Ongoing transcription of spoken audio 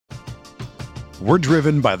We're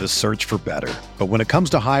driven by the search for better. But when it comes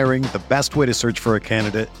to hiring, the best way to search for a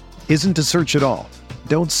candidate isn't to search at all.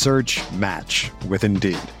 Don't search, match with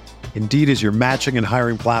Indeed. Indeed is your matching and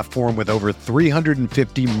hiring platform with over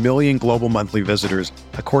 350 million global monthly visitors,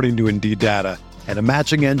 according to Indeed data, and a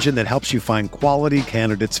matching engine that helps you find quality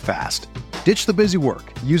candidates fast. Ditch the busy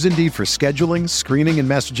work. Use Indeed for scheduling, screening, and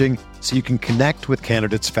messaging so you can connect with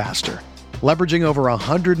candidates faster. Leveraging over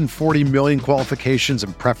 140 million qualifications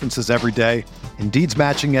and preferences every day, Indeed's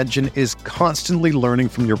matching engine is constantly learning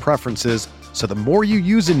from your preferences, so the more you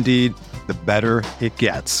use Indeed, the better it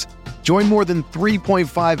gets. Join more than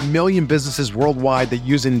 3.5 million businesses worldwide that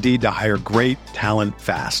use Indeed to hire great talent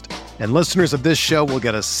fast. And listeners of this show will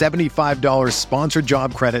get a $75 sponsored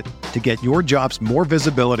job credit to get your jobs more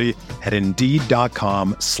visibility at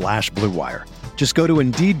Indeed.com/Blue Wire. Just go to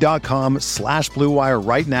Indeed.com/Blue Wire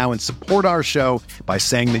right now and support our show by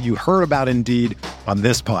saying that you heard about Indeed on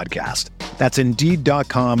this podcast. That's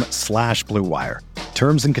Indeed.com/Blue Wire.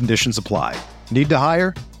 Terms and conditions apply. Need to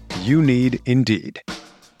hire? You need Indeed.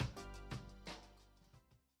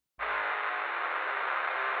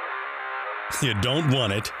 You don't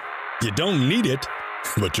want it, you don't need it,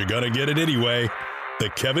 but you're gonna get it anyway. The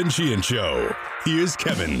Kevin Sheehan Show. Here's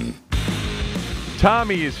Kevin.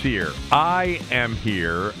 Tommy is here. I am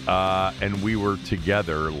here, and we were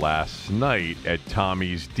together last night at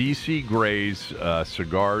Tommy's DC Gray's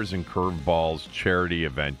Cigars and Curveballs charity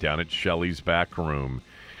event down at Shelley's back room.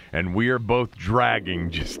 And we are both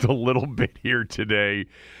dragging just a little bit here today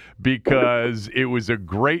because it was a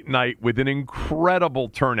great night with an incredible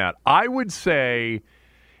turnout. I would say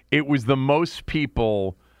it was the most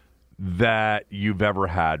people that you've ever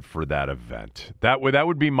had for that event. That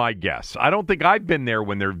would be my guess. I don't think I've been there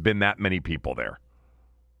when there have been that many people there.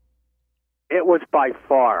 It was by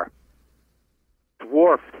far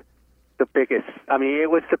dwarfed the biggest. I mean, it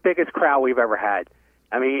was the biggest crowd we've ever had.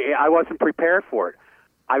 I mean, I wasn't prepared for it.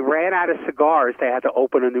 I ran out of cigars. They had to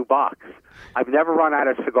open a new box. I've never run out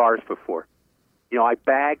of cigars before. You know, I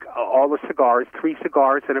bag all the cigars, 3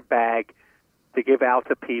 cigars in a bag to give out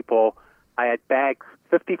to people. I had bagged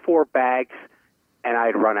 54 bags, and I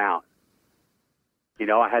had run out. You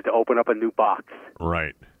know, I had to open up a new box.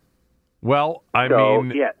 Right. Well, I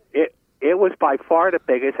mean... Yeah, it was by far the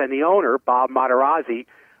biggest, and the owner, Bob Materazzi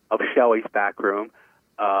of Shelley's Backroom,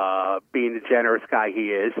 being the generous guy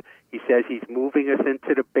he is, he says he's moving us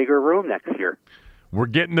into the bigger room next year. We're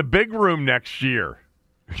getting the big room next year.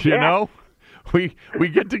 You know? We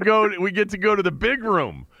get to go to the big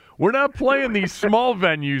room. We're not playing these small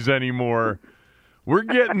venues anymore. We're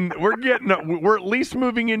at least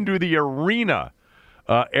moving into the arena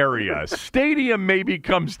area. Stadium maybe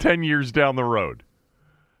comes 10 years down the road.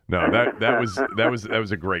 No, that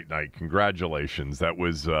was a great night. Congratulations. It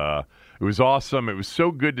was awesome. It was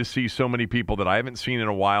so good to see so many people that I haven't seen in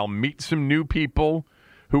a while. Meet some new people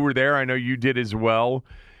who were there. I know you did as well.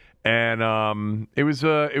 And it was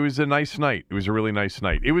a nice night. It was a really nice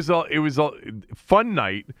night. It was a fun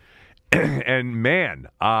night. And man,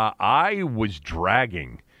 I was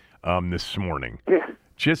dragging this morning. Yeah.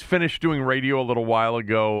 Just finished doing radio a little while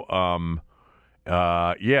ago.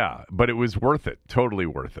 Yeah, but it was worth it. Totally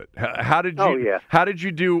worth it. How did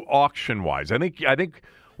you do auction wise? I think.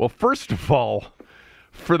 Well, first of all,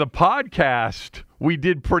 for the podcast, we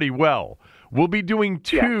did pretty well. We'll be doing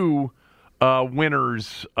 2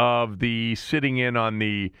 winners of the sitting in on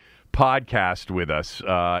the podcast with us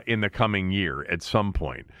in the coming year at some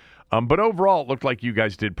point. But overall, it looked like you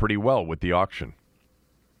guys did pretty well with the auction.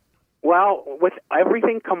 Well, with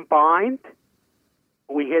everything combined,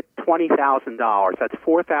 we hit $20,000. That's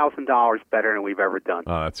 $4,000 better than we've ever done.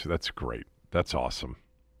 That's great. That's awesome.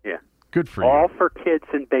 Yeah. Good for you. All for kids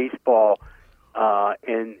in baseball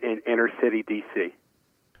in inner city D.C.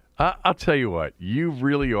 I'll tell you what, you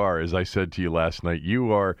really are, as I said to you last night,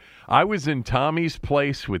 you are. I was in Tommy's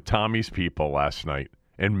place with Tommy's people last night.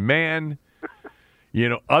 And man, you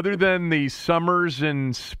know, other than the summers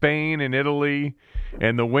in Spain and Italy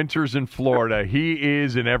and the winters in Florida, he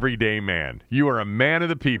is an everyday man. You are a man of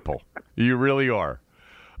the people. You really are.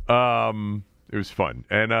 It was fun.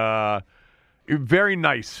 And very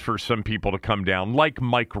nice for some people to come down, like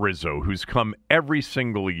Mike Rizzo, who's come every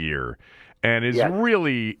single year and is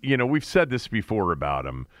really, you know, we've said this before about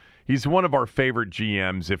him. He's one of our favorite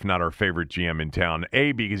GMs, if not our favorite GM in town,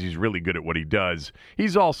 because he's really good at what he does.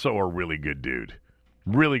 He's also a really good dude.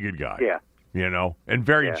 Really good guy. Yeah. You know, and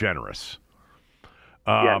very generous.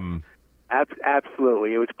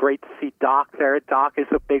 Absolutely. It was great to see Doc there. Doc is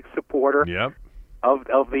a big supporter of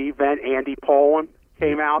the event. Andy Poland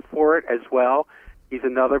came out for it as well. He's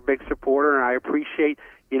another big supporter, and I appreciate,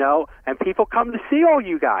 you know, and people come to see all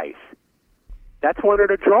you guys. That's one of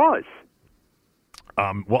the draws.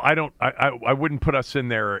 Well, I wouldn't put us in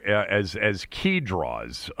there as key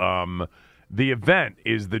draws. The event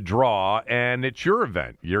is the draw, and it's your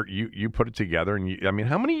event. You put it together, and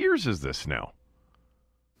how many years is this now?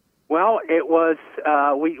 Well, it was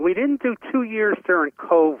we didn't do 2 years during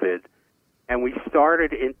COVID, and we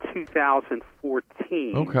started in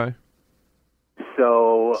 2014. Okay.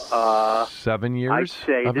 So 7 years. I'd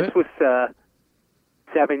say this was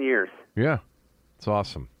 7 years. Yeah, it's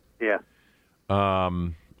awesome. Yeah. All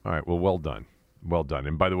right. Well, well done. Well done.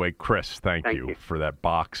 And by the way, Chris, thank you for that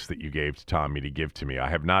box that you gave to Tommy to give to me. I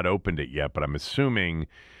have not opened it yet, but I'm assuming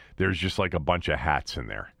there's just like a bunch of hats in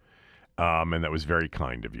there. And that was very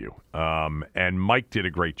kind of you. And Mike did a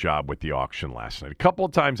great job with the auction last night. A couple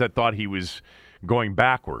of times I thought he was going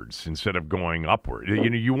backwards instead of going upward.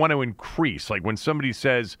 You want to increase. Like when somebody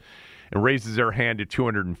says and raises their hand to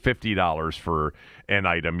 $250 for an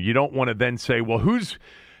item, you don't want to then say, well, who's...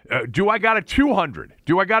 do I got a 200?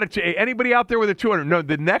 Do I got anybody out there with a 200? No,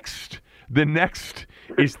 the next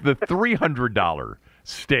is the $300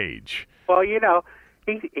 stage. Well, he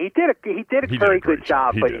did a very good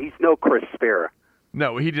job, but he's no Chris Spira.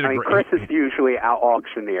 No, he did. Chris is usually our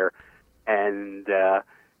auctioneer, and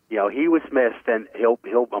he was missed, and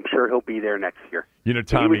I'm sure he'll be there next year.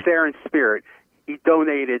 Tommy, he was there in spirit. He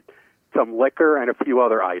donated some liquor and a few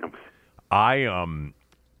other items.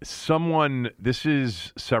 This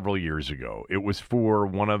is several years ago. It was for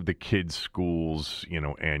one of the kids' schools,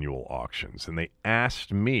 annual auctions, and they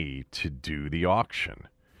asked me to do the auction.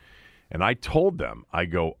 And I told them,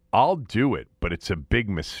 I'll do it, but it's a big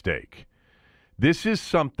mistake. This is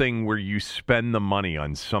something where you spend the money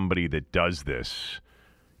on somebody that does this,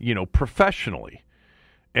 professionally.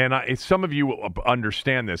 And some of you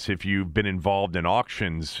understand this if you've been involved in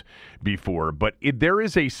auctions before, but there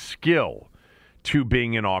is a skill to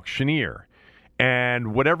being an auctioneer.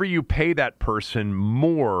 And whatever you pay that person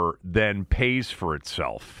more than pays for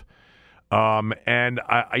itself. And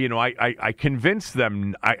I convinced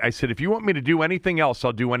them, I said, if you want me to do anything else,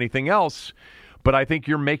 I'll do anything else. But I think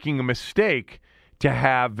you're making a mistake to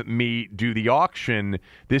have me do the auction.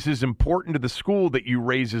 This is important to the school that you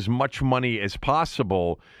raise as much money as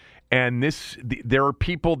possible. And there are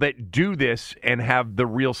people that do this and have the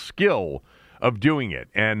real skill of doing it.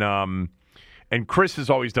 And Chris has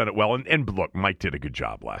always done it well. And look, Mike did a good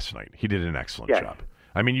job last night. He did an excellent job.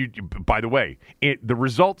 By the way, the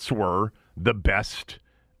results were the best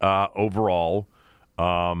overall,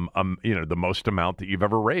 the most amount that you've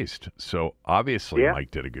ever raised. So obviously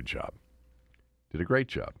Mike did a good job. Did a great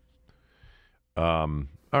job. All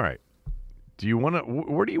right.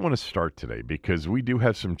 Where do you want to start today? Because we do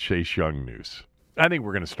have some Chase Young news. I think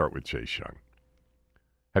we're going to start with Chase Young.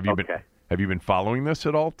 Have you been following this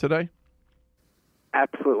at all today?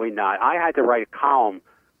 Absolutely not. I had to write a column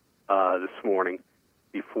this morning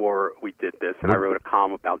before we did this, and I wrote a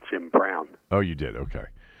column about Jim Brown. Oh, you did? Okay.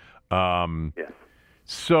 Yes.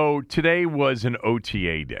 So today was an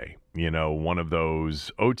OTA day, one of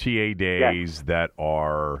those OTA days that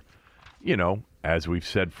are, as we've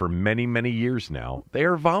said for many, many years now, they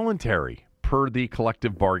are voluntary per the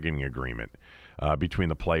collective bargaining agreement between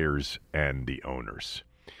the players and the owners.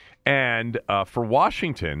 And for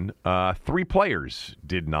Washington, 3 players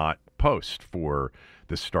did not post for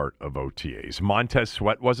the start of OTAs. Montez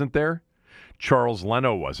Sweat wasn't there. Charles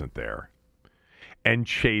Leno wasn't there. And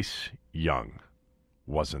Chase Young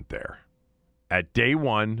wasn't there at day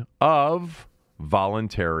 1 of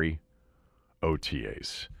voluntary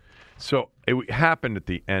OTAs. So it happened at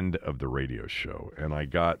the end of the radio show, and I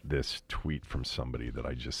got this tweet from somebody that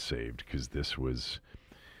I just saved because this was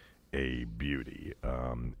a beauty.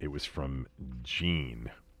 It was from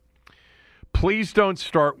Gene. Please don't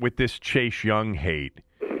start with this Chase Young hate.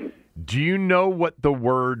 Do you know what the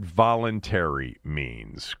word voluntary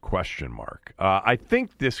means? ? I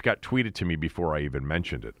think this got tweeted to me before I even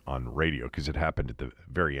mentioned it on radio because it happened at the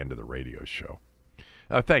very end of the radio show.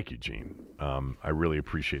 Thank you, Gene. I really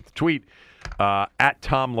appreciate the tweet. At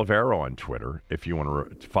Tom Lavero on Twitter, if you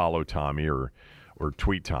want to follow Tommy or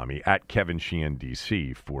tweet Tommy, at Kevin Sheehan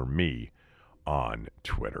DC for me on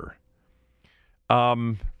Twitter.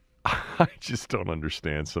 I just don't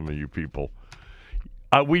understand some of you people.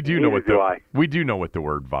 We do know what the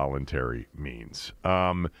word voluntary means.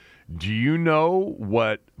 Do you know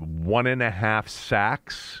what 1.5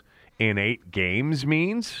 sacks in 8 games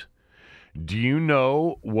means? Do you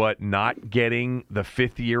know what not getting the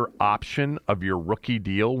 5th-year option of your rookie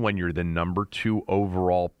deal when you're the number 2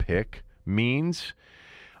 overall pick means?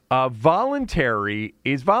 Voluntary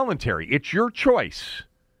is voluntary. It's your choice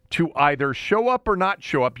to either show up or not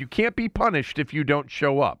show up. You can't be punished if you don't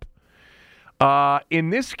show up. In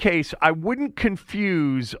this case, I wouldn't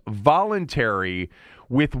confuse voluntary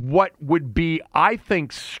with what would be, I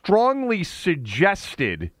think, strongly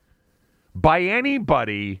suggested by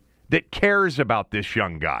anybody that cares about this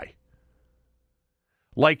young guy.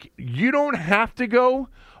 Like, you don't have to go,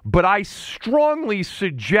 but I strongly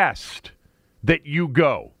suggest that you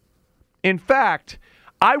go. In fact,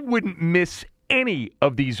 I wouldn't miss any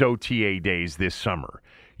of these OTA days this summer.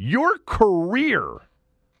 Your career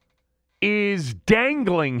is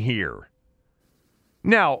dangling here.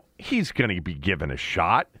 Now, he's going to be given a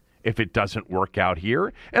shot if it doesn't work out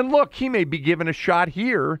here. And look, he may be given a shot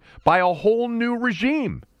here by a whole new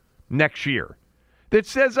regime next year that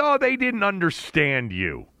says, oh, they didn't understand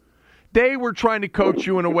you. They were trying to coach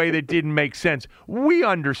you in a way that didn't make sense. We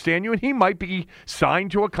understand you, and he might be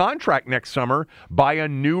signed to a contract next summer by a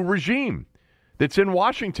new regime that's in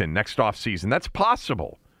Washington next offseason. That's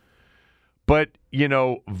possible. But, you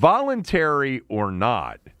know, voluntary or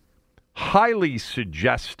not, highly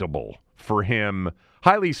suggestible for him,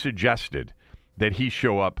 highly suggested that he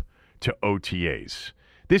show up to OTAs.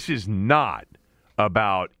 This is not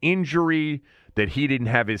about injury, that he didn't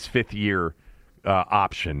have his fifth-year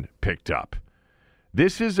option picked up.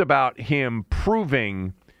 This is about him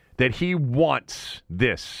proving that he wants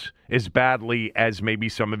this as badly as maybe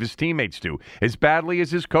some of his teammates do, as badly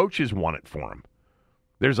as his coaches want it for him.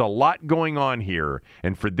 There's a lot going on here,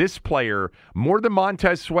 and for this player, more than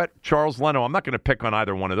Montez Sweat, Charles Leno, I'm not going to pick on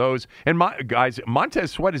either one of those. And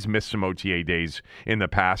Montez Sweat has missed some OTA days in the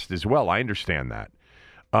past as well. I understand that.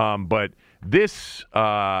 But this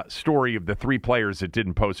story of the three players that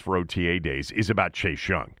didn't post for OTA days is about Chase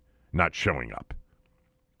Young not showing up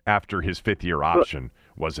after his fifth-year option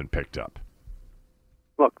wasn't picked up.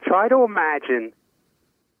 Look, try to imagine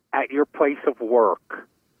at your place of work,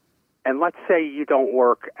 and let's say you don't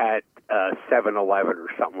work at 7-Eleven or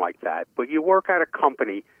something like that, but you work at a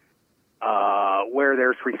company where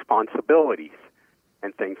there's responsibilities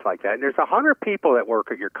and things like that. And there's 100 people that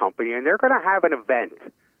work at your company, and they're going to have an event,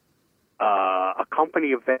 a company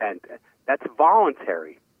event that's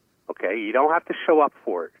voluntary. Okay, you don't have to show up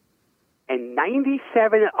for it. And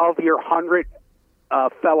 97 of your 100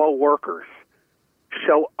 fellow workers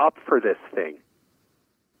show up for this thing.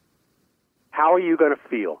 How are you going to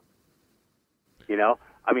feel? You know,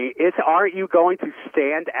 I mean, aren't you going to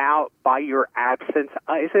stand out by your absence?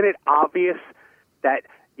 Isn't it obvious that,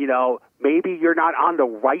 you know, maybe you're not on the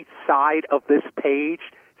right side of this page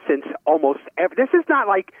since almost this is not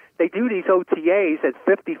like they do these OTAs and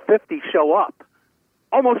 50-50 show up.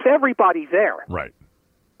 Almost everybody's there. Right.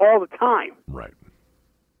 All the time. Right.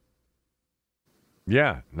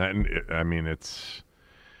 Yeah. I mean, it's...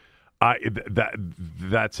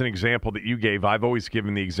 that's an example that you gave. I've always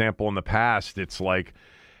given the example in the past. It's like,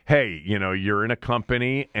 hey, you know, you're in a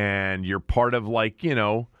company and you're part of, like, you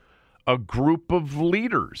know, a group of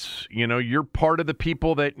leaders. You know, you're part of the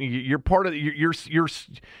people that you're part of.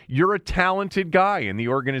 You're a talented guy in the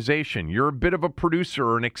organization. You're a bit of a producer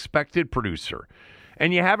or an expected producer,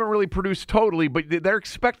 and you haven't really produced totally, but they're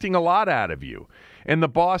expecting a lot out of you. And the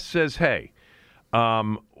boss says, hey,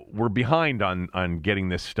 we're behind on getting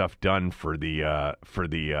this stuff done for the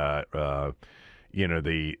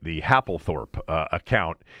Happlethorpe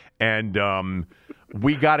account, and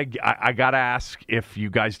I gotta ask if you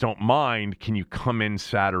guys don't mind. Can you come in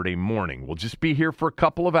Saturday morning? We'll just be here for a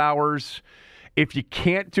couple of hours. If you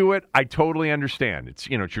can't do it, I totally understand. It's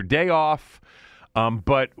your day off,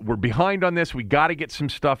 but we're behind on this. We got to get some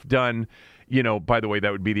stuff done. You know, by the way,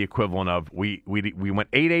 that would be the equivalent of we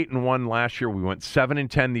went 8-1 last year. We went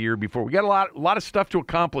 7-10 the year before. We got a lot of stuff to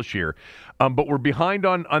accomplish here, but we're behind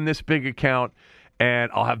on this big account.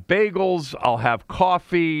 And I'll have bagels. I'll have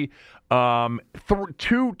coffee.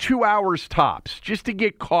 2 hours tops just to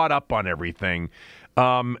get caught up on everything.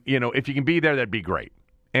 If you can be there, that'd be great.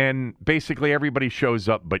 And basically, everybody shows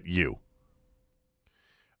up but you.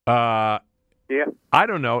 Yeah. I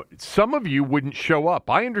don't know. Some of you wouldn't show up.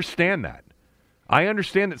 I understand that. I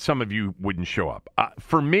understand that some of you wouldn't show up.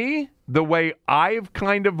 For me, the way I've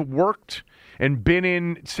kind of worked and been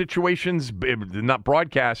in situations, not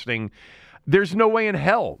broadcasting, there's no way in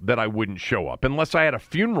hell that I wouldn't show up unless I had a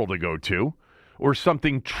funeral to go to or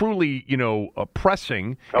something truly,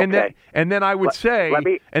 pressing. Okay. And then I would say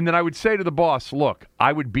to the boss, look,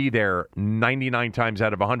 I would be there 99 times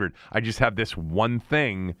out of 100. I just have this one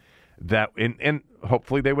thing that, and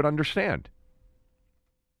hopefully they would understand.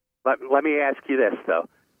 Let me ask you this, though.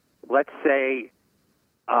 Let's say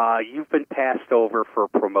you've been passed over for a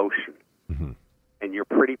promotion, mm-hmm. and you're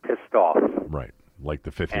pretty pissed off. Right. Like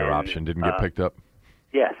the fifth-year option didn't get picked up?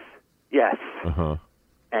 Yes. Uh-huh.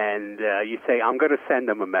 And you say, I'm going to send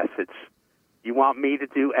them a message You want me to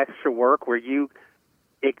do extra work where you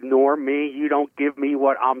ignore me, you don't give me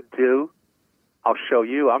what I'm due? I'll show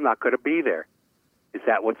you I'm not going to be there. Is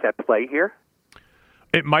that what's at play here?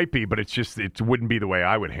 It might be, but it wouldn't be the way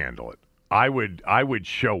I would handle it. I would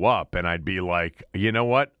show up and I'd be like, you know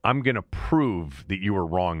what? I'm going to prove that you were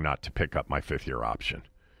wrong not to pick up my fifth-year option.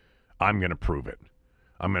 I'm going to prove it.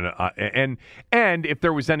 I'm going to and if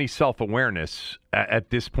there was any self-awareness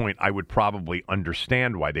at this point, I would probably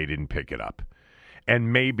understand why they didn't pick it up,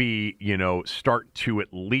 and maybe start to at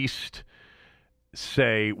least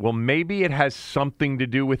say, well, maybe it has something to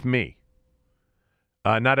do with me.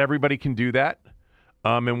 Not everybody can do that.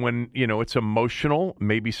 And when, it's emotional,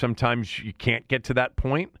 maybe sometimes you can't get to that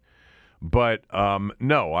point. But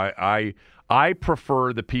no, I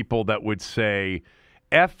prefer the people that would say,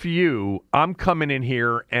 F you, I'm coming in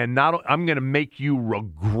here and I'm going to make you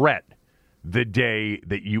regret the day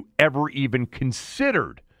that you ever even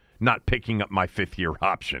considered not picking up my fifth-year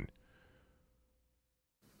option.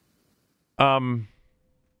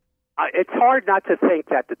 It's hard not to think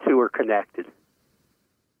that the two are connected.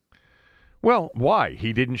 Well, why?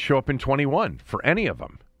 He didn't show up in 21 for any of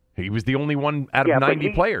them. He was the only one out of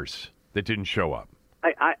 90 players that didn't show up.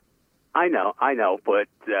 I know, but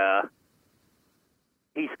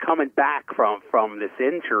he's coming back from this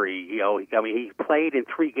injury. He played in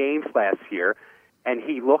 3 games last year, and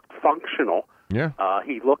he looked functional. Yeah.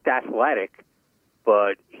 He looked athletic,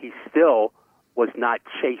 but he still was not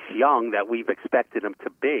Chase Young that we've expected him to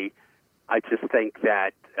be. I just think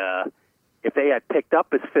that if they had picked up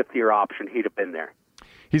his fifth-year option, he'd have been there.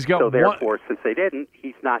 He's got therefore, since they didn't,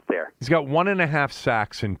 he's not there. He's got 1.5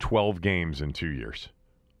 sacks in 12 games in 2 years.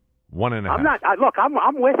 1.5.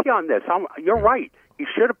 I'm with you on this. You're right. He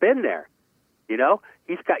should have been there.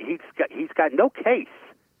 He's got no case,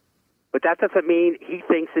 but that doesn't mean he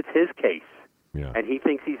thinks it's his case, and he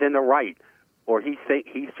thinks he's in the right, or he's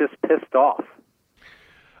just pissed off.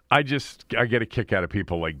 I get a kick out of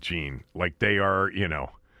people like Gene, like they are,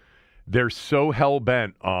 they're so hell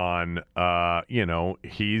bent on,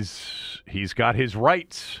 he's got his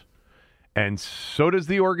rights, and so does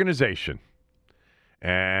the organization.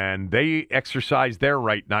 And they exercise their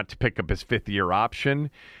right not to pick up his fifth-year option.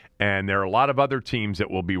 And there are a lot of other teams that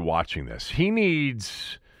will be watching this.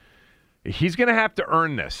 He's going to have to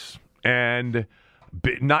earn this. And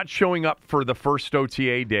not showing up for the first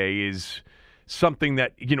OTA day is something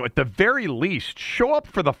that, at the very least, show up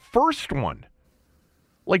for the first one.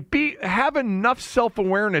 Like, have enough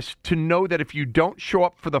self-awareness to know that if you don't show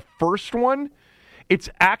up for the first one, it's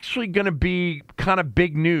actually going to be kind of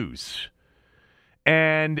big news.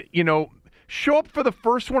 And, show up for the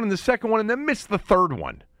first one and the second one and then miss the third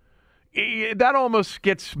one. That almost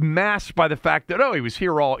gets masked by the fact that, he was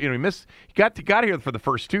here he got here for the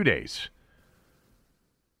first 2 days.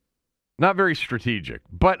 Not very strategic.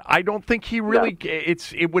 But I don't think he really,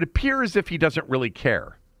 it would appear as if he doesn't really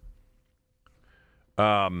care.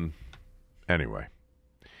 Anyway,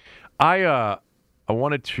 I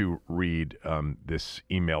wanted to read this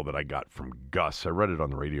email that I got from Gus. I read it on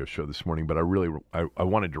the radio show this morning, but I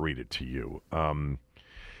wanted to read it to you.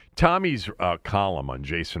 Tommy's column on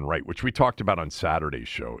Jason Wright, which we talked about on Saturday's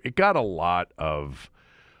show, it got a lot of,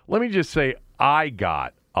 let me just say, I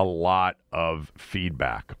got a lot of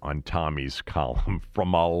feedback on Tommy's column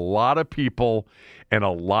from a lot of people in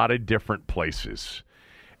a lot of different places.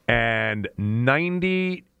 And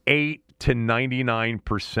 98 to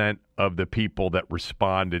 99% of the people that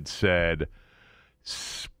responded said,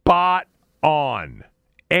 spot on.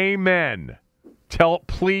 Amen.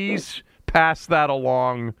 Please pass that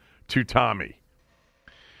along to Tommy.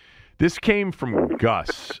 This came from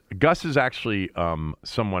Gus. Gus is actually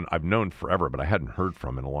someone I've known forever, but I hadn't heard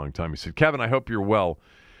from in a long time. He said, Kevin, I hope you're well.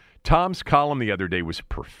 Tom's column the other day was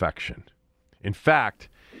perfection. In fact,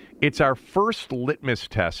 it's our first litmus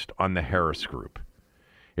test on the Harris Group.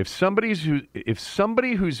 If somebody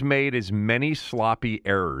who's made as many sloppy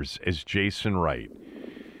errors as Jason Wright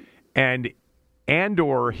and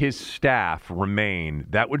or his staff remain,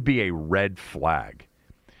 that would be a red flag.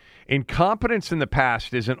 Incompetence in the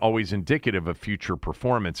past isn't always indicative of future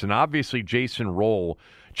performance, and obviously Jason Wright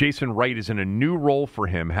is in a new role for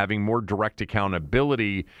him, having more direct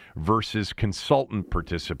accountability versus consultant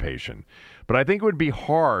participation. But I think it would be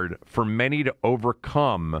hard for many to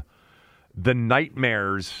overcome the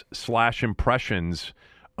nightmares / impressions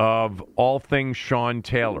of all things Sean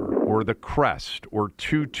Taylor or the Crest or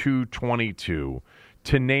 2222,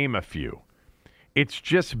 to name a few. It's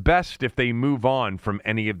just best if they move on from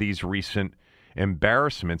any of these recent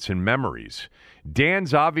embarrassments and memories.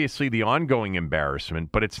 Dan's obviously the ongoing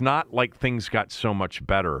embarrassment, but it's not like things got so much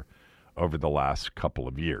better over the last couple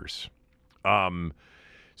of years.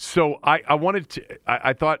 So I wanted to.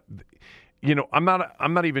 I thought, I'm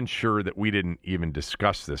not even sure that we didn't even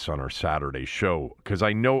discuss this on our Saturday show, because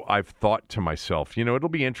I know I've thought to myself, it'll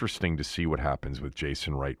be interesting to see what happens with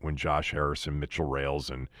Jason Wright when Josh Harris and Mitchell Rales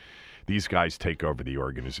and these guys take over the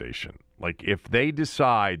organization. Like, if they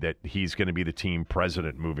decide that he's going to be the team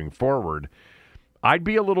president moving forward, I'd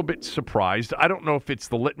be a little bit surprised. I don't know if it's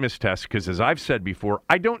the litmus test, because as I've said before,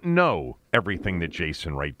 I don't know everything that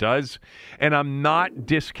Jason Wright does, and I'm not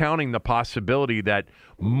discounting the possibility that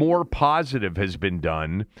more positive has been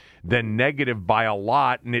done than negative by a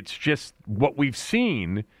lot, and it's just what we've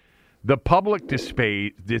seen, the public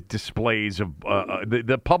displays of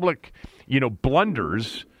the public,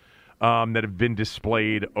 blunders that have been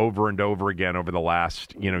displayed over and over again over the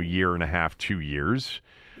last, year and a half, 2 years,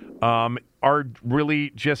 are really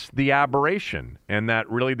just the aberration, and that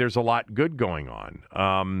really there's a lot good going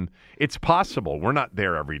on. It's possible. We're not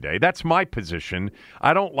there every day. That's my position.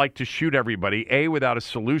 I don't like to shoot everybody, A, without a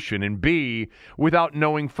solution, and B, without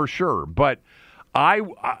knowing for sure. But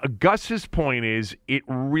Gus's point is it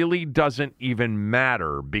really doesn't even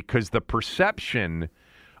matter, because the perception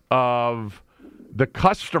of the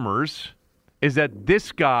customers is that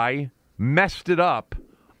this guy messed it up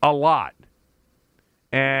a lot.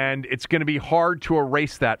 And it's going to be hard to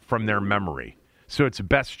erase that from their memory. So it's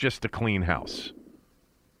best just to clean house.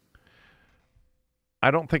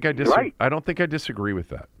 I don't think I disagree. I don't think I disagree with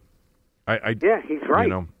that. Yeah, he's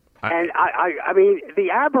right. I mean,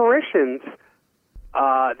 the aberrations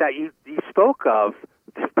that you spoke of,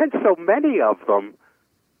 there's been so many of them.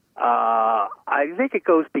 I think it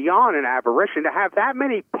goes beyond an aberration to have that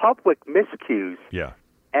many public miscues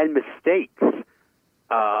and mistakes.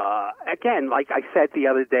 Again, like I said the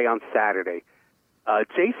other day on Saturday,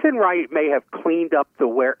 Jason Wright may have cleaned up the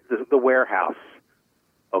warehouse,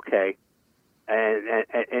 okay, and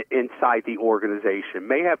inside the organization,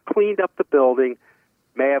 may have cleaned up the building,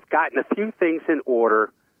 may have gotten a few things in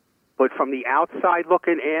order, but from the outside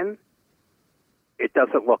looking in, it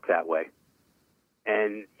doesn't look that way.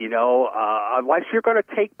 And, unless you're going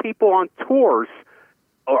to take people on tours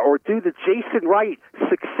or do the Jason Wright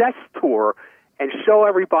success tour and show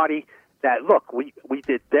everybody that, look, we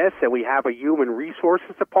did this and we have a human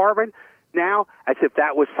resources department now, as if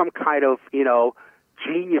that was some kind of,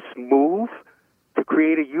 genius move to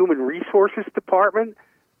create a human resources department,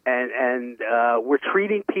 and we're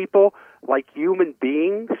treating people like human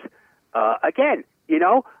beings. Again,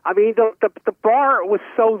 I mean, the bar was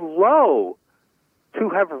so low to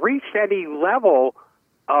have reached any level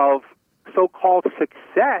of so-called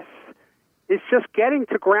success is just getting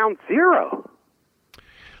to ground zero.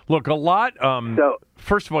 Look, a lot.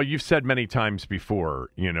 First of all, you've said many times before,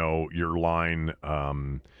 your line,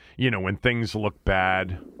 when things look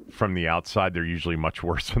bad from the outside, they're usually much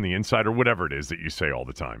worse from the inside, or whatever it is that you say all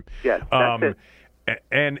the time. Yes, that's it.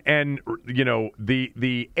 And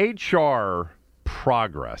the HR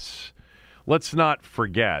progress. Let's not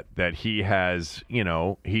forget that he has,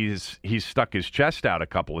 he's stuck his chest out a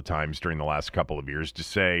couple of times during the last couple of years to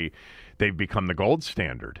say they've become the gold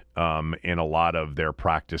standard in a lot of their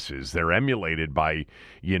practices. They're emulated by,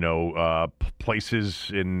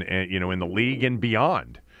 places in the league and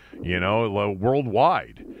beyond,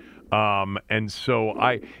 worldwide. And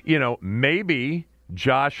so maybe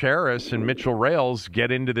Josh Harris and Mitchell Rales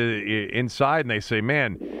get into the inside and they say,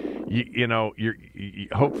 man,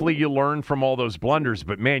 hopefully you learn from all those blunders,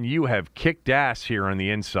 but man, you have kicked ass here on the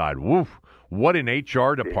inside. Woof. What an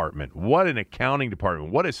HR department. What an accounting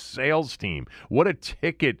department. What a sales team. What a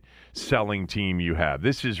ticket selling team you have.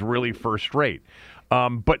 This is really first rate.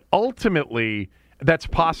 But ultimately, that's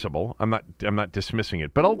possible. I'm not dismissing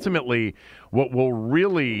it. But ultimately, what will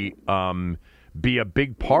really be a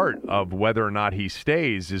big part of whether or not he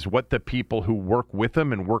stays is what the people who work with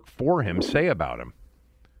him and work for him say about him.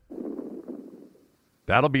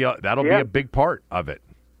 That'll be a big part of it.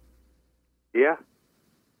 Yeah,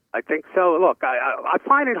 I think so. Look, I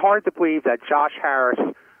find it hard to believe that Josh Harris,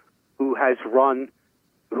 who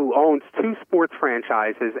owns 2 sports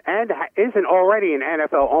franchises and isn't already an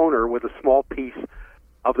NFL owner with a small piece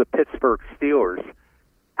of the Pittsburgh Steelers,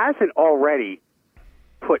 hasn't already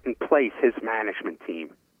put in place his management team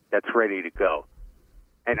that's ready to go.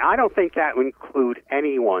 And I don't think that would include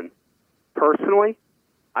anyone personally.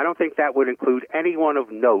 I don't think that would include anyone of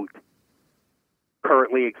note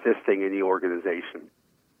currently existing in the organization,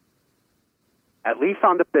 at least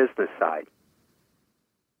on the business side.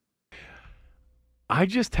 I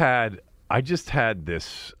just had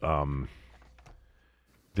this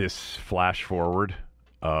this flash forward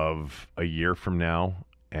of a year from now,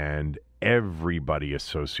 and everybody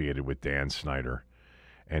associated with Dan Snyder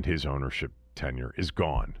and his ownership tenure is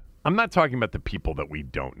gone. I'm not talking about the people that we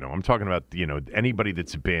don't know. I'm talking about, anybody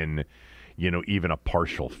that's been, even a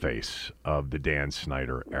partial face of the Dan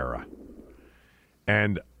Snyder era.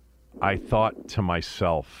 And I thought to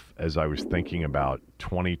myself as I was thinking about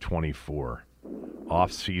 2024,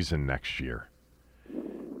 off-season next year,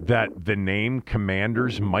 that the name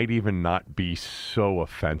Commanders might even not be so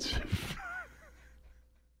offensive.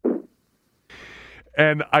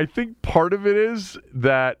 And I think part of it is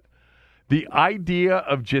that the idea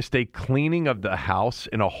of just a cleaning of the house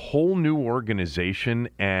in a whole new organization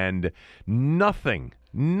and nothing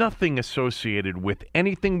associated with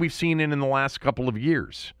anything we've seen in the last couple of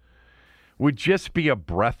years would just be a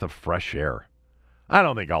breath of fresh air. I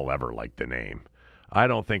don't think I'll ever like the name. I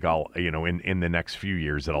don't think I'll, in the next few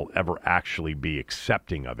years that I'll ever actually be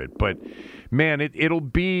accepting of it. But, man, it'll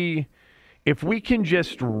be... If we can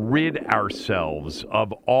just rid ourselves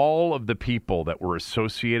of all of the people that were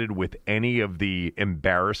associated with any of the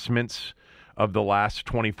embarrassments of the last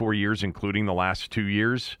 24 years, including the last 2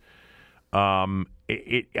 years, I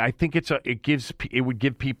think it would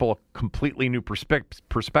give people a completely new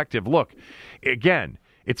perspective. Look, again,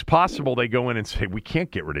 it's possible they go in and say, we can't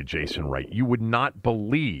get rid of Jason Wright. You would not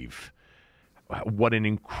believe what an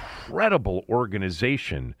incredible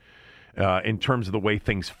organization in terms of the way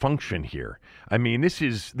things function here. I mean, this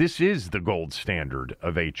is the gold standard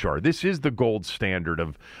of HR. This is the gold standard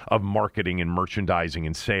of marketing and merchandising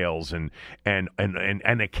and sales and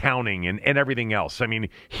accounting and everything else. I mean,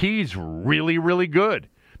 he's really, really good.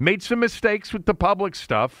 Made some mistakes with the public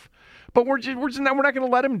stuff, but we're not going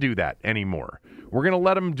to let him do that anymore. We're going to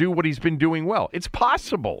let him do what he's been doing well. It's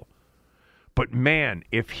possible. But man,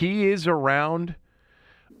 if he is around,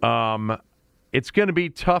 it's going to be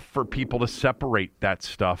tough for people to separate that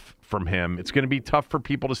stuff from him. It's going to be tough for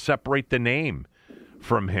people to separate the name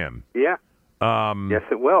from him. Yeah. Yes,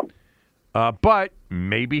 it will. But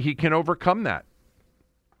maybe he can overcome that.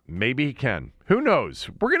 Maybe he can. Who knows?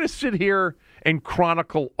 We're going to sit here and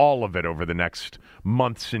chronicle all of it over the next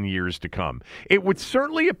months and years to come. It would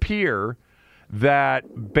certainly appear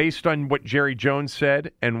that, based on what Jerry Jones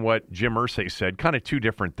said and what Jim Irsay said, kind of two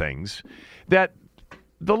different things, that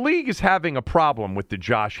the league is having a problem with the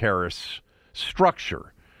Josh Harris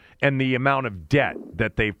structure and the amount of debt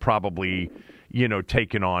that they've probably,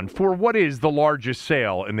 taken on for what is the largest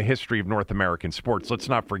sale in the history of North American sports. Let's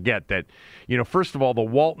not forget that, first of all, the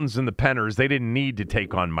Waltons and the Penners, they didn't need to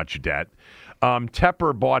take on much debt.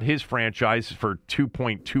 Tepper bought his franchise for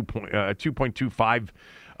 $2.25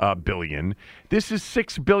 billion. This is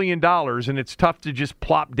 $6 billion, and it's tough to just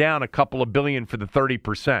plop down a couple of billion for the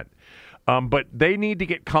 30%. But they need to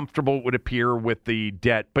get comfortable, it would appear, with the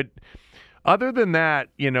debt. But other than that,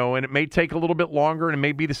 and it may take a little bit longer, and it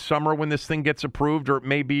may be the summer when this thing gets approved, or it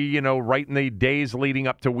may be, right in the days leading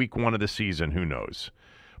up to week 1 of the season. Who knows?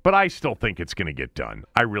 But I still think it's going to get done.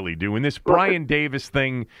 I really do. And this Brian Davis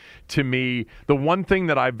thing, to me, the one thing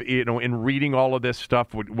that I've, in reading all of this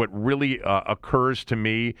stuff, what really occurs to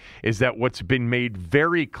me is that what's been made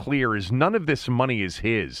very clear is none of this money is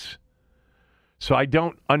his. So I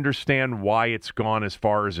don't understand why it's gone as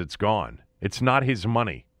far as it's gone. It's not his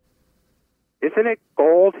money. Isn't it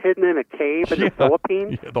gold hidden in a cave in the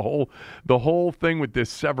Philippines? Yeah, the whole thing with this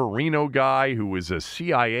Severino guy who was a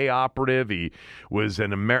CIA operative. He was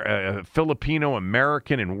a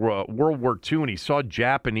Filipino-American in World War II, and he saw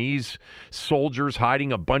Japanese soldiers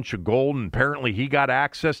hiding a bunch of gold, and apparently he got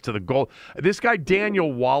access to the gold. This guy,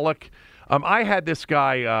 Daniel Wallach, I had this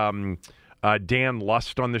guy... Dan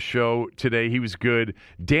Lust on the show today. He was good.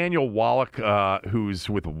 Daniel Wallach, who's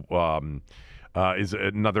with is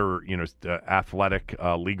another athletic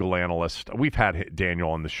legal analyst. We've had Daniel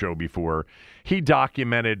on the show before. He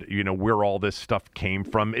documented where all this stuff came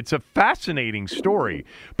from. It's a fascinating story.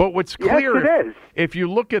 But what's clear, yes, it is. If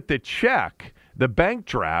you look at the check, the bank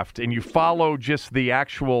draft, and you follow just the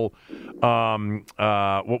actual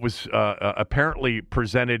what was apparently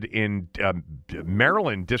presented in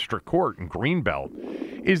Maryland District Court in Greenbelt,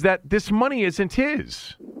 is that this money isn't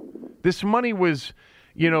his. This money was,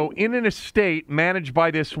 in an estate managed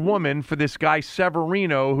by this woman for this guy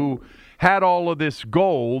Severino, who had all of this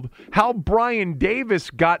gold. How Brian Davis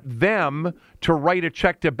got them to write a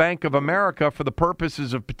check to Bank of America for the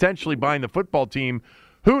purposes of potentially buying the football team,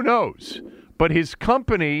 who knows? But his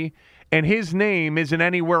company and his name isn't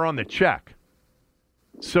anywhere on the check.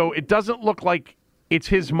 So it doesn't look like it's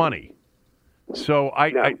his money. So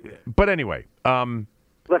but anyway. Listen,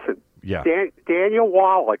 yeah. Daniel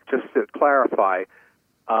Wallach, just to clarify,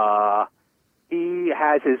 he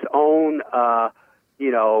has his own,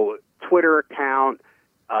 Twitter account.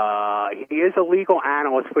 He is a legal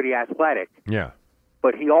analyst for The Athletic. Yeah.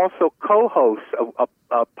 but he also co-hosts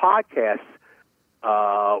a podcast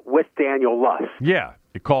with Daniel Luss. Yeah,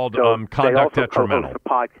 it's called So Conduct they also Detrimental.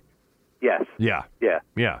 co-host Yes. Yeah. Yeah.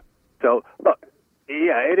 Yeah. So, look,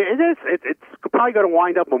 yeah, it is. It's probably going to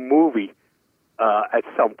wind up a movie at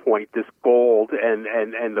some point. This Gold and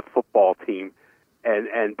the football team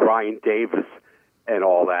and Brian Davis and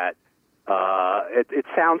all that. It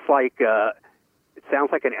sounds like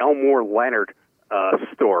an Elmore Leonard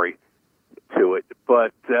story to it.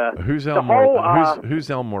 But Who's the Elmore? whole,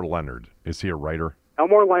 Who's Elmore Leonard? Is he a writer?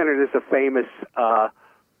 Elmore Leonard is a famous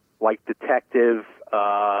detective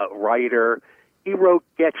writer. He wrote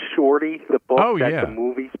Get Shorty, the book that the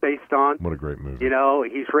movie's based on. What a great movie. You know,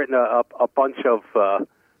 he's written a bunch of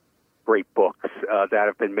great books that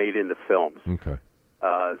have been made into films. Okay.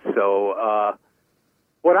 So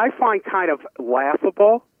what I find kind of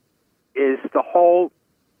laughable is the whole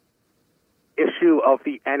issue of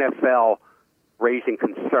the NFL raising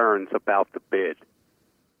concerns about the bid,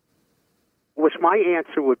 which my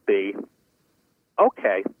answer would be,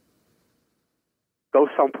 okay, go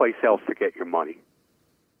someplace else to get your money.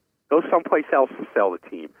 Go someplace else to sell the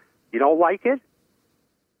team. You don't like it?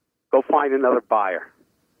 Go find another buyer.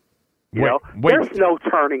 You know, there's no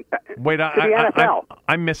turning back. Wait, to the NFL.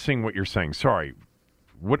 I'm missing what you're saying. Sorry.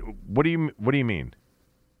 What do you mean?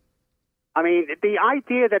 I mean, the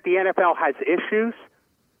idea that the NFL has issues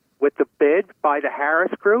with the bid by the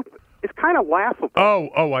Harris Group is kind of laughable.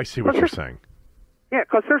 Oh, I see what you're saying. Yeah,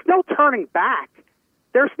 because there's no turning back.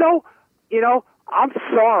 There's no, I'm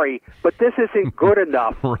sorry, but this isn't good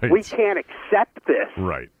enough. Right. We can't accept this.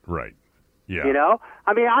 Right. Yeah.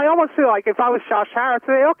 I mean, I almost feel like if I was Josh Harris, I'd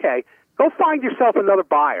say, okay, go find yourself another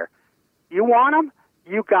buyer. You want him?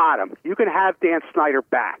 You got him. You can have Dan Snyder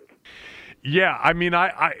back. Yeah, I mean,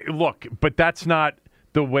 I look, but that's not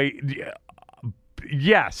the way.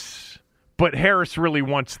 Yes, but Harris really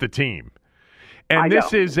wants the team, and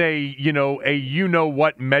this is a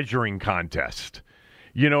what measuring contest.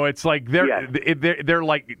 It's like they're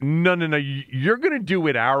like, no, you're going to do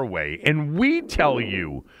it our way, and we tell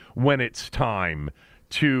you when it's time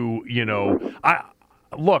to,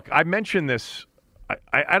 I mentioned this.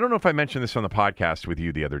 I don't know if I mentioned this on the podcast with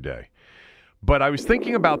you the other day, but I was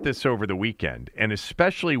thinking about this over the weekend, and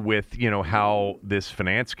especially with, how this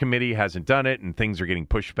finance committee hasn't done it and things are getting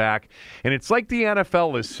pushed back. And it's like the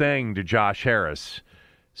NFL is saying to Josh Harris,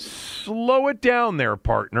 slow it down there,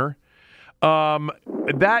 partner. Leaking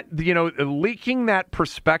that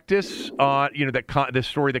prospectus, the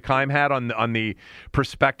story that Keim had on the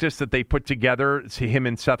prospectus that they put together, him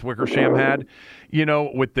and Seth Wickersham had,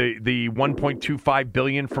 with the $1.25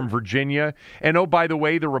 billion from Virginia. And oh, by the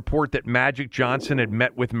way, the report that Magic Johnson had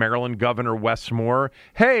met with Maryland Governor Wes Moore.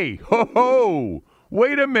 Hey,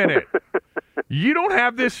 wait a minute. You don't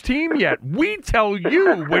have this team yet. We tell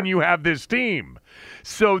you when you have this team.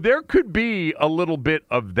 So there could be a little bit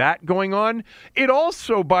of that going on. It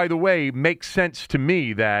also, by the way, makes sense to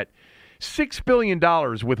me that $6 billion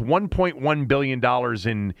with $1.1 billion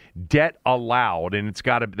in debt allowed, and it's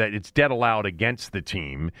debt allowed against the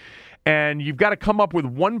team, and you've got to come up with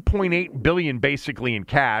 $1.8 billion basically in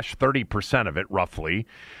cash, 30% of it roughly.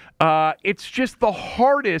 It's just the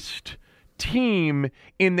hardest team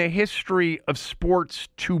in the history of sports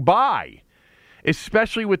to buy,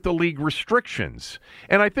 especially with the league restrictions.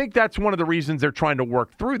 And I think that's one of the reasons they're trying to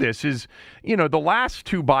work through this is, the last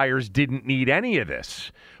two buyers didn't need any of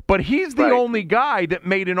this. But he's the only guy that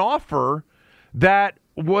made an offer that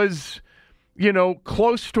was,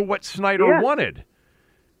 close to what Snyder wanted.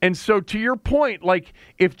 And so to your point, like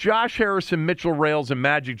if Josh Harris and Mitchell Rales and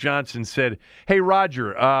Magic Johnson said, hey,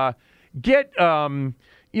 Roger, get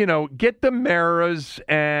the Maras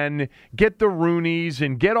and get the Rooneys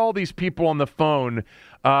and get all these people on the phone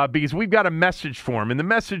because we've got a message for them. And the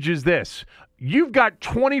message is this. You've got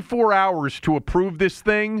 24 hours to approve this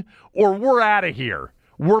thing or we're out of here.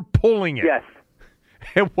 We're pulling it. Yes.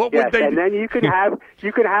 And what would they? And then you can have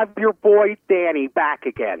your boy Danny back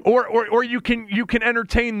again. Or you can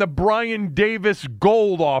entertain the Brian Davis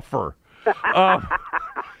Gold offer.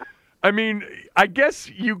 I mean, I guess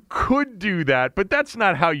you could do that, but that's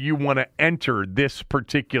not how you want to enter this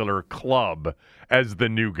particular club as the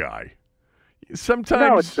new guy. Sometimes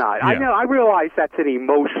no, it's not. Yeah. I know. I realize that's an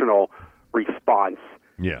emotional response,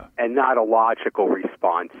 and not a logical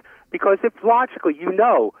response. Because if logically,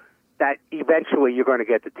 that eventually you're going to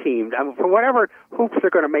get the team. I mean, for whatever hoops they're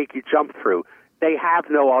going to make you jump through, they have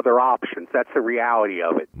no other options. That's the reality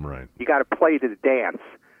of it. Right. You got to play to the dance.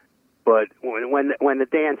 But when the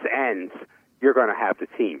dance ends, you're going to have the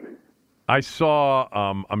team. I saw,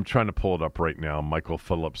 I'm trying to pull it up right now. Michael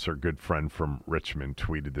Phillips, our good friend from Richmond,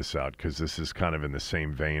 tweeted this out because this is kind of in the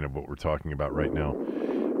same vein of what we're talking about right now.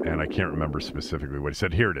 And I can't remember specifically what he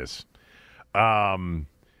said. Here it is.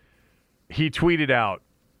 He tweeted out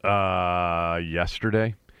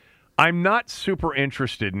yesterday, I'm not super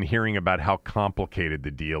interested in hearing about how complicated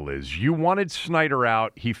the deal is. You wanted Snyder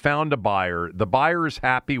out. He found a buyer. The buyer is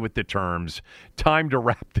happy with the terms. Time to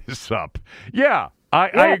wrap this up. Yeah,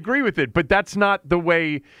 I agree with it, but that's not the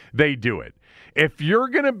way they do it. If you're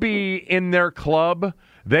going to be in their club,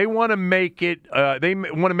 they want to make it. They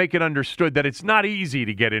want to make it understood that it's not easy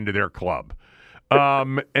to get into their club,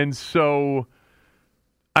 and so,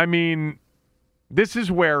 I mean, this is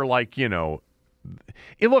where, like, you know.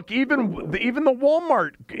 Look, even the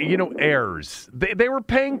Walmart, heirs, they were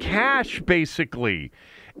paying cash basically,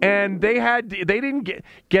 and they didn't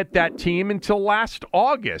get that team until last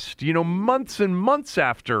August. Months and months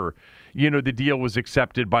after the deal was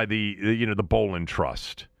accepted by the Bolin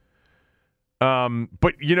Trust.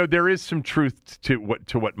 But there is some truth to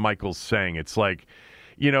what Michael's saying. It's like,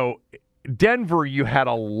 Denver, you had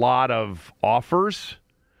a lot of offers.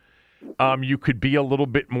 You could be a little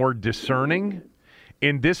bit more discerning.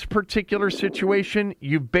 In this particular situation,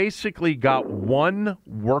 you've basically got one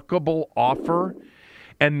workable offer,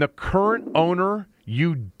 and the current owner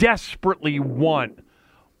you desperately want.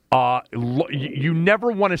 You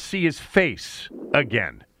never want to see his face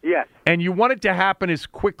again. Yes. And you want it to happen as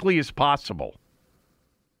quickly as possible.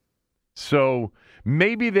 So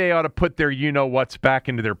maybe they ought to put their you-know-whats back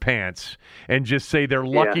into their pants and just say they're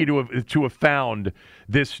lucky to have found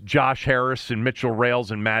this Josh Harris and Mitchell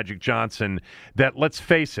Rales and Magic Johnson that, let's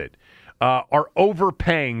face it, are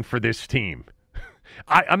overpaying for this team.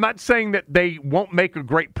 I'm not saying that they won't make a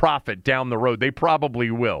great profit down the road. They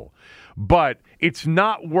probably will. But it's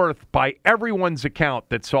not worth, by everyone's account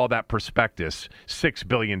that saw that prospectus, $6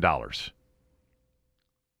 billion.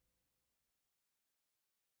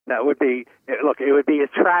 That would be, look, it would be a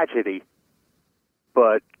tragedy,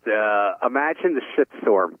 but imagine the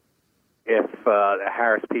shitstorm if the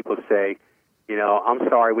Harris people say, I'm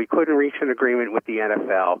sorry, we couldn't reach an agreement with the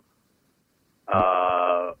NFL.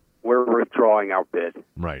 We're withdrawing our bid.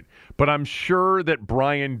 Right. But I'm sure that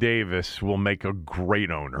Brian Davis will make a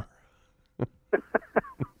great owner.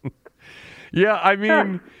 Yeah, I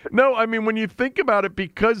mean, when you think about it,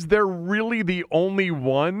 because they're really the only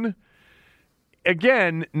one.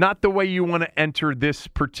 Again, not the way you want to enter this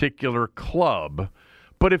particular club,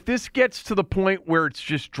 but if this gets to the point where it's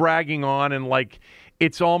just dragging on and like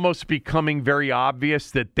it's almost becoming very obvious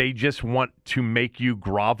that they just want to make you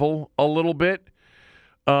grovel a little bit,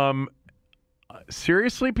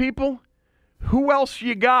 seriously, people, who else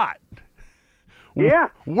you got? Yeah,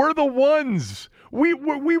 we're the ones. We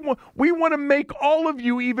want to make all of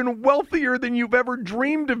you even wealthier than you've ever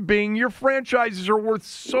dreamed of being. Your franchises are worth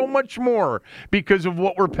so much more because of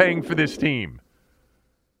what we're paying for this team.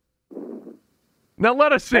 Now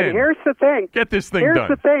let us in. And here's the thing. Get this thing done. Here's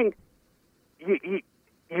the thing.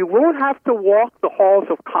 You won't have to walk the halls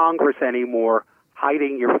of Congress anymore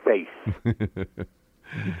hiding your face.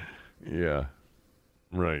 Yeah.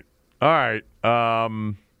 Right. All right.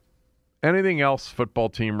 Anything else football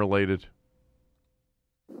team related?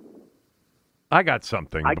 I got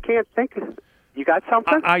something. I can't think of it. You got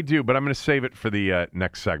something? I do, but I'm going to save it for the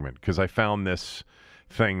next segment because I found this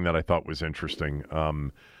thing that I thought was interesting.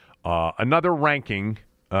 Another ranking,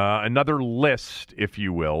 another list, if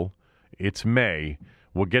you will. It's May.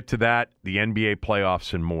 We'll get to that, the NBA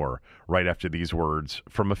playoffs, and more right after these words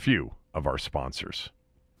from a few of our sponsors.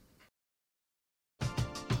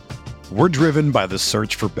 We're driven by the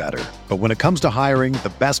search for better. But when it comes to hiring,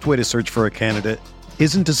 the best way to search for a candidate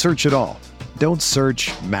isn't to search at all. Don't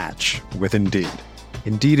search, match with Indeed.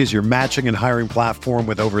 Indeed is your matching and hiring platform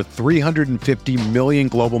with over 350 million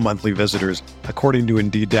global monthly visitors, according to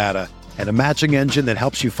Indeed data, and a matching engine that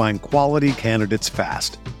helps you find quality candidates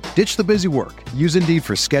fast. Ditch the busy work. Use Indeed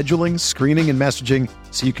for scheduling, screening, and messaging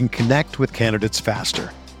so you can connect with candidates faster.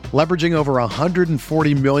 Leveraging over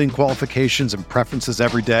 140 million qualifications and preferences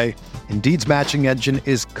every day, Indeed's matching engine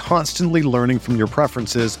is constantly learning from your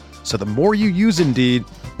preferences, so the more you use Indeed,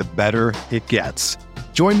 the better it gets.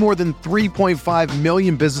 Join more than 3.5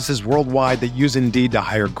 million businesses worldwide that use Indeed to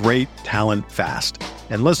hire great talent fast.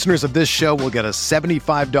 And listeners of this show will get a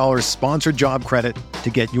 $75 sponsored job credit to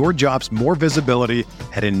get your jobs more visibility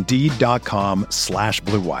at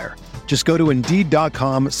Indeed.com/Blue Wire. Just go to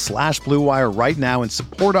Indeed.com/Blue Wire right now and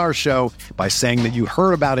support our show by saying that you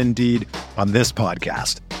heard about Indeed on this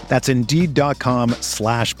podcast. That's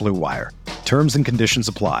Indeed.com/Blue Wire. Terms and conditions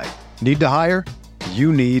apply. Need to hire?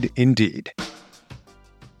 You need Indeed.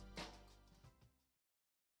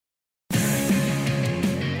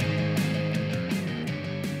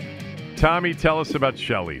 Tommy, tell us about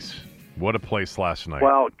Shelley's. What a place last night.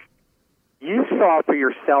 Well, you saw it for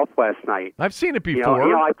yourself last night. I've seen it before.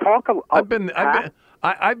 I talk. I've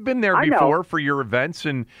been there before for your events,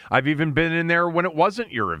 and I've even been in there when it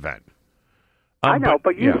wasn't your event. I know,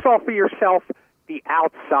 but you saw for yourself the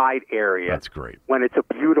outside area. That's great. When it's a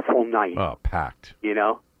beautiful night. Oh, packed.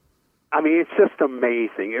 I mean, it's just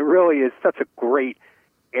amazing. It really is such a great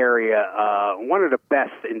area. One of the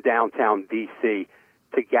best in downtown D.C.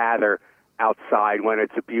 to gather outside when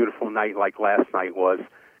it's a beautiful night like last night was,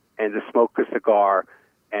 and to smoke a cigar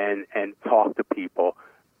and talk to people.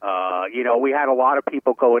 We had a lot of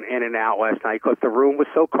people going in and out last night because the room was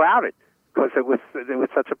so crowded because it was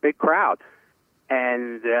such a big crowd.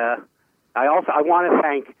 And I want to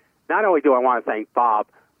thank, not only do I want to thank Bob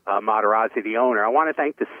Materazzi, the owner, I want to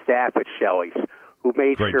thank the staff at Shelley's who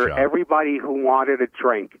made sure everybody who wanted a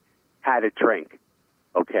drink had a drink.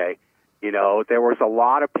 Okay? There was a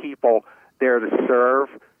lot of people there to serve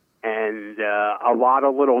and a lot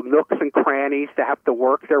of little nooks and crannies to have to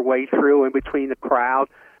work their way through in between the crowd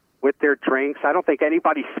with their drinks. I don't think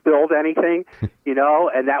anybody spilled anything,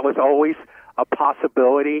 and that was always a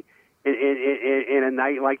possibility in a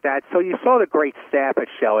night like that. So you saw the great staff at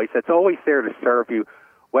Shelley's that's always there to serve you,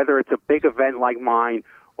 whether it's a big event like mine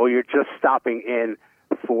or you're just stopping in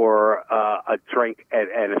for a drink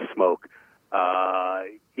and a smoke.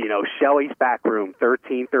 Shelley's Back Room,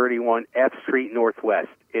 1331 F Street Northwest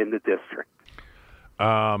in the district.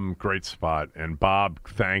 Great spot. And Bob,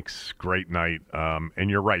 thanks. Great night. And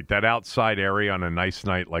you're right. That outside area on a nice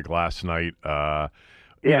night like last night,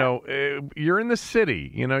 you're in the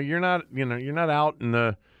city. You're not out in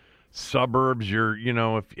the suburbs. I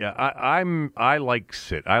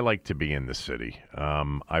like to be in the city.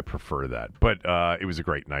 I prefer that. But it was a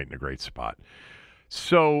great night and a great spot.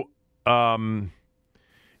 So,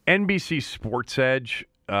 NBC Sports Edge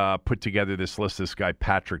put together this list. This guy,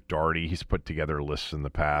 Patrick Daugherty, he's put together lists in the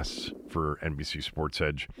past for NBC Sports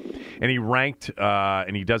Edge. And he ranked,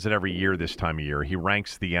 and he does it every year this time of year, he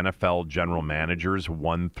ranks the NFL general managers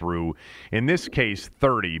 1 through, in this case,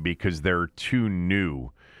 30, because there are 2 new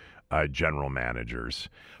general managers.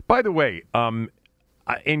 By the way,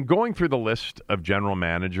 in going through the list of general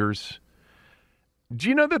managers, do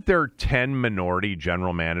you know that there are 10 minority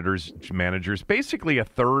general managers? Basically, a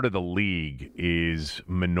third of the league is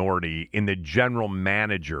minority in the general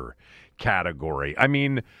manager category. I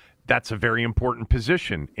mean, that's a very important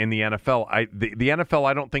position in the NFL. The NFL,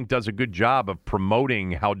 I don't think, does a good job of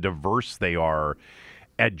promoting how diverse they are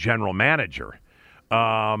at general manager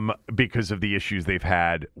because of the issues they've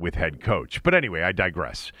had with head coach. But anyway, I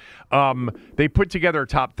digress. They put together a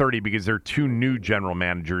top 30 because there are 2 new general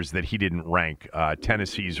managers that he didn't rank.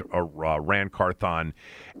 Tennessee's Rand Carthon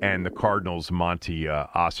and the Cardinals' Monty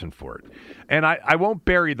Ossenfort. And I won't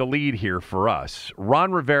bury the lead here for us.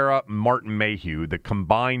 Ron Rivera, Martin Mayhew, the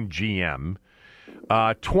combined GM,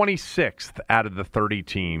 26th out of the 30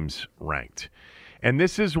 teams ranked. And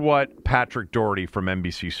this is what Patrick Daugherty from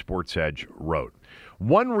NBC Sports Edge wrote.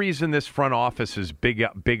 One reason this front office's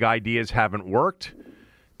big ideas haven't worked,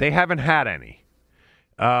 they haven't had any.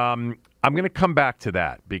 I'm going to come back to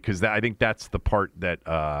that because I think that's the part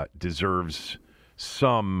that deserves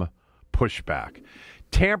some pushback.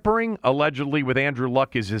 Tampering, allegedly, with Andrew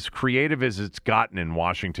Luck is as creative as it's gotten in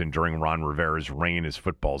Washington during Ron Rivera's reign as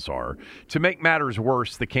football czar. To make matters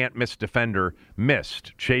worse, the can't-miss defender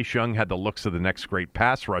missed. Chase Young had the looks of the next great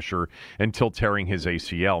pass rusher until tearing his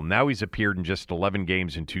ACL. Now he's appeared in just 11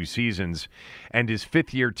 games in 2 seasons, and his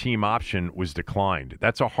fifth-year team option was declined.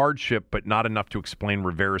 That's a hardship, but not enough to explain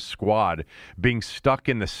Rivera's squad being stuck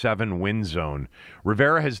in the 7-win zone.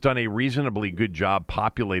 Rivera has done a reasonably good job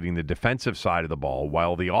populating the defensive side of the ball, while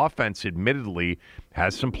the offense admittedly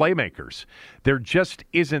has some playmakers. There just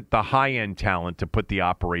isn't the high-end talent to put the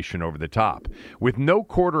operation over the top. With no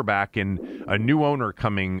quarterback and a new owner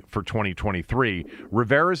coming for 2023,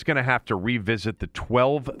 Rivera's going to have to revisit the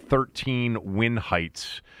 12-13 win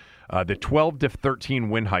heights, the 12 to 13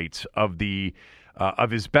 win heights of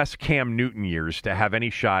his best Cam Newton years to have any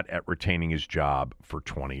shot at retaining his job for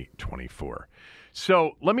 2024.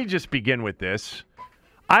 So let me just begin with this.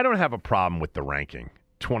 I don't have a problem with the ranking,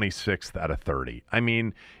 26th out of 30. I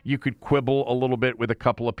mean, you could quibble a little bit with a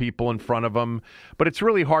couple of people in front of them, but it's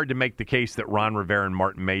really hard to make the case that Ron Rivera and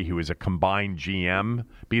Martin Mayhew is a combined GM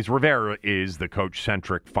because Rivera is the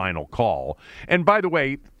coach-centric final call. And by the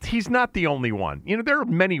way, he's not the only one. You know, there are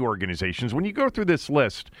many organizations. When you go through this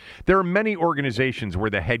list, there are many organizations where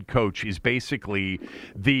the head coach is basically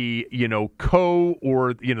the,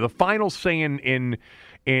 the final say in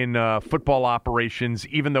in football operations,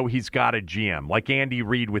 even though he's got a GM, like Andy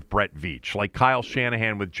Reid with Brett Veach, like Kyle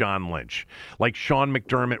Shanahan with John Lynch, like Sean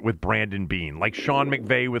McDermott with Brandon Beane, like Sean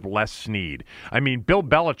McVay with Les Snead. I mean, Bill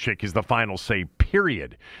Belichick is the final say,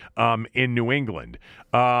 period, in New England.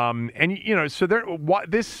 And, you know, so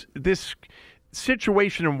this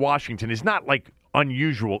situation in Washington is not like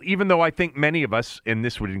unusual, even though I think many of us, and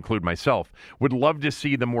this would include myself, would love to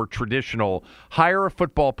see the more traditional hire a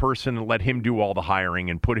football person and let him do all the hiring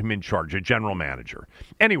and put him in charge, a general manager.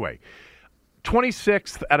 Anyway,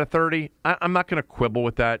 26th out of 30, I'm not going to quibble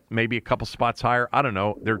with that. Maybe a couple spots higher. I don't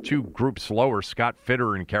know. They're two groups lower, Scott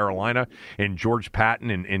Fitter in Carolina and George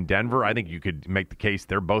Patton in Denver. I think you could make the case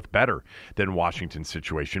they're both better than Washington's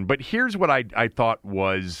situation. But here's what I thought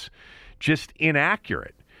was just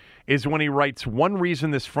inaccurate. Is when he writes, one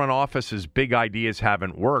reason this front office's big ideas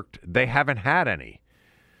haven't worked, they haven't had any.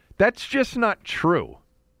 That's just not true.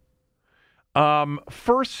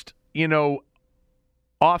 First, you know,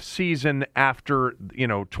 off season after, you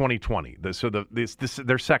know, 2020. This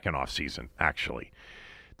their second off season, actually.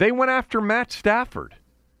 They went after Matt Stafford.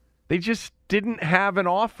 They just didn't have an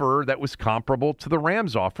offer that was comparable to the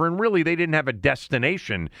Rams' offer, and really they didn't have a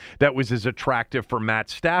destination that was as attractive for Matt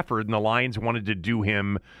Stafford, and the Lions wanted to do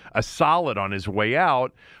him a solid on his way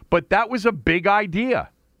out, but that was a big idea.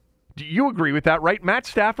 Do you agree with that, right? Matt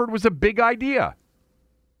Stafford was a big idea.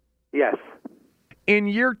 Yes. In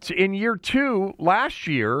year two, last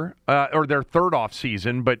year, or their third off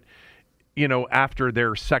season, but, you know, after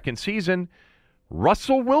their second season,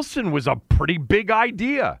 Russell Wilson was a pretty big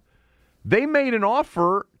idea. They made an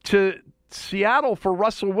offer to Seattle for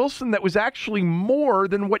Russell Wilson that was actually more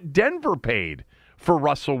than what Denver paid for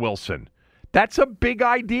Russell Wilson. That's a big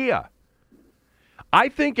idea. I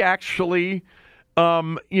think actually,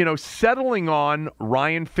 settling on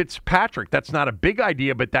Ryan Fitzpatrick, that's not a big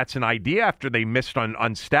idea, but that's an idea after they missed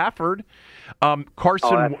on Stafford.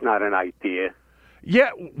 Carson. Oh, that's not an idea.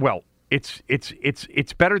 Yeah, well, it's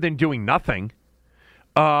better than doing nothing.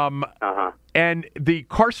 And the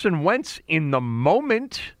Carson Wentz in the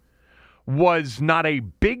moment was not a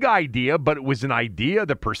big idea, but it was an idea.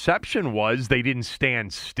 The perception was they didn't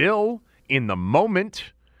stand still in the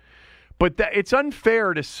moment. But it's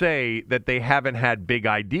unfair to say that they haven't had big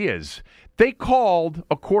ideas. They called,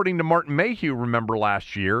 according to Martin Mayhew, remember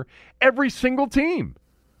last year, every single team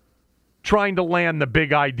trying to land the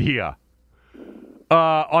big idea.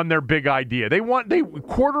 On their big idea.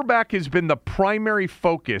 Quarterback has been the primary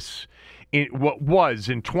focus in what was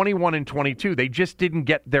in 21 and 22. They just didn't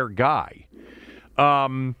get their guy.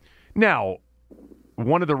 Now,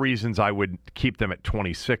 one of the reasons I would keep them at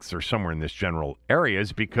 26 or somewhere in this general area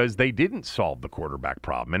is because they didn't solve the quarterback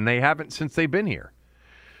problem, and they haven't since they've been here.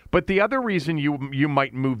 But the other reason you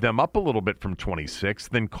might move them up a little bit from 26,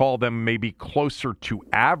 then call them maybe closer to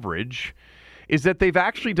average, is that they've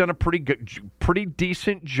actually done a pretty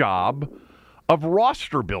decent job of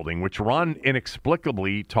roster building, which Ron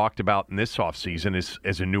inexplicably talked about in this offseason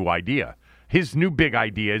as a new idea. His new big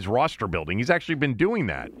idea is roster building. He's actually been doing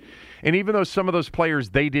that. And even though some of those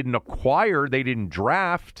players they didn't acquire, they didn't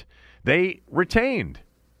draft, they retained.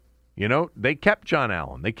 You know, they kept John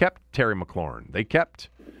Allen. They kept Terry McLaurin. They kept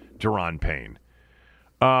Daron Payne.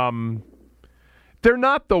 They're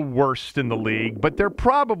not the worst in the league, but they're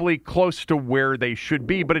probably close to where they should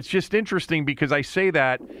be. But it's just interesting because I say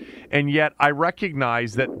that, and yet I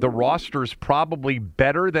recognize that the roster is probably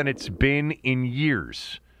better than it's been in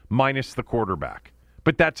years, minus the quarterback.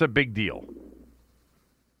 But that's a big deal.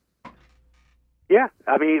 Yeah,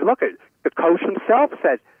 I mean, look, the coach himself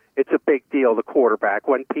said it's a big deal, the quarterback.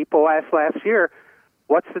 When people asked last year,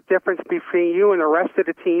 what's the difference between you and the rest of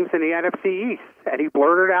the teams in the NFC East? And he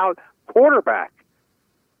blurted out, quarterback.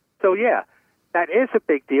 So, yeah, that is a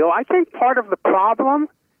big deal. I think part of the problem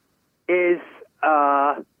is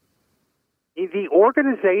the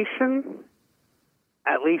organization,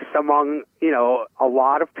 at least among, a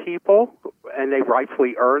lot of people, and they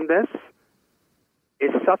rightfully earned this,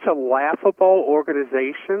 is such a laughable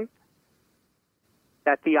organization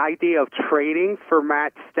that the idea of trading for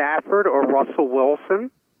Matt Stafford or Russell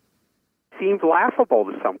Wilson seemed laughable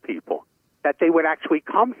to some people, that they would actually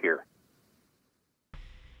come here.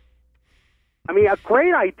 I mean, a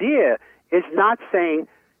great idea is not saying,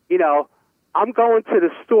 I'm going to the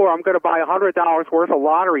store, I'm going to buy $100 worth of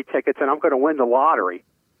lottery tickets, and I'm going to win the lottery.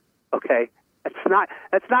 Okay? That's not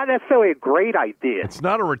necessarily a great idea. It's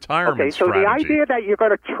not a retirement strategy. So the idea that you're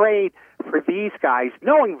going to trade for these guys,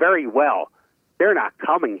 knowing very well they're not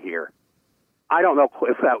coming here, I don't know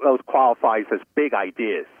if those qualifies as big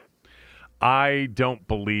ideas. I don't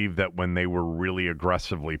believe that when they were really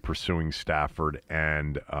aggressively pursuing Stafford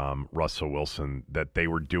and Russell Wilson, that they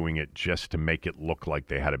were doing it just to make it look like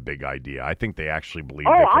they had a big idea. I think they actually believed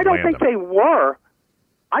they could I don't land think they were.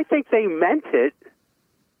 I think they meant it.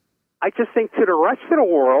 I just think to the rest of the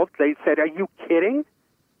world, they said, are you kidding?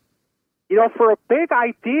 You know, for a big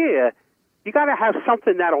idea, you got to have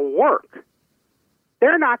something that'll work.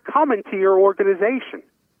 They're not coming to your organization.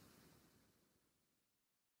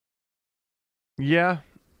 Yeah,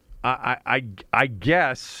 I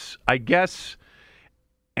guess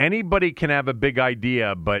anybody can have a big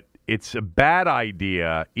idea, but it's a bad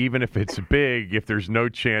idea, even if it's big, if there's no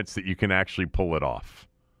chance that you can actually pull it off.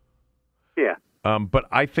 Yeah. But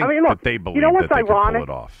I think look, that they believe what's that they can ironic?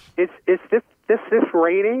 pull it off. It's this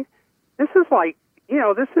rating. This is like,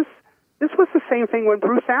 this was the same thing when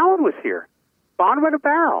Bruce Allen was here, bottom of the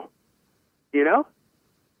barrel. You know,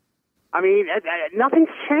 I mean, nothing's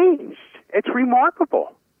changed. It's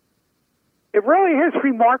remarkable. It really is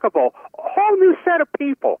remarkable. A whole new set of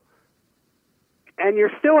people, and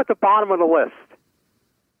you're still at the bottom of the list.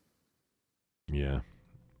 Yeah,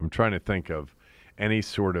 I'm trying to think of any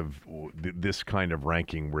sort of this kind of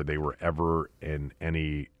ranking where they were ever in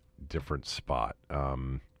any different spot.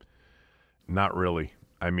 Not really.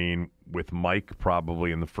 I mean, with Mike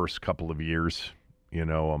probably in the first couple of years,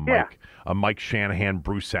 a Mike Shanahan,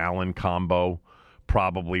 Bruce Allen combo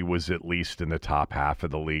probably was at least in the top half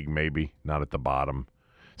of the league, maybe not at the bottom.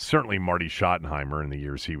 Certainly Marty Schottenheimer in the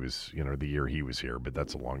years he was, the year he was here, but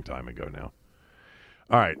that's a long time ago now.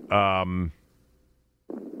 All right.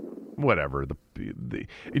 Whatever. Do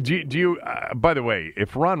you? By the way,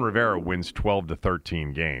 if Ron Rivera wins 12 to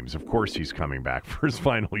 13 games, of course he's coming back for his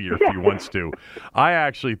final year if he wants to. I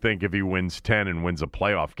actually think if he wins 10 and wins a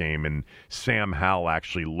playoff game, and Sam Howell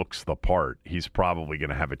actually looks the part, he's probably going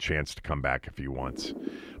to have a chance to come back if he wants.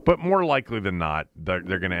 But more likely than not, they're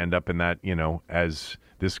going to end up in that. As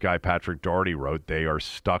this guy Patrick Daugherty wrote, they are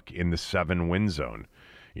stuck in the 7-win zone.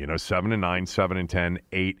 7-9,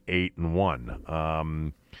 7-10,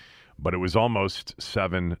 8-1. But it was almost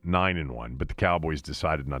 7-9-1. But the Cowboys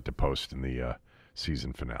decided not to post in the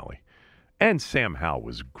season finale. And Sam Howell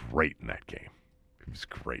was great in that game. He was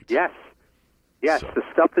great. Yes. So, the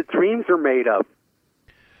stuff that dreams are made of.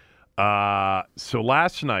 So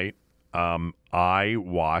last night, I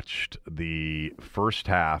watched the first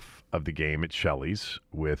half of the game at Shelley's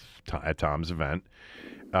at Tom's event.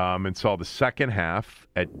 And saw the second half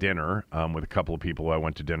at dinner with a couple of people I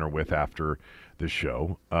went to dinner with after the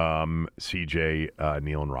show, CJ,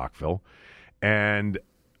 Neil, and Rockville. And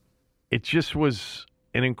it just was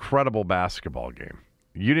an incredible basketball game.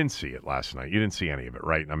 You didn't see it last night. You didn't see any of it,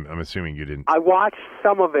 right? I'm assuming you didn't. I watched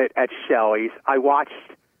some of it at Shelley's. I watched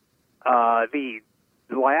the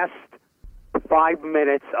last 5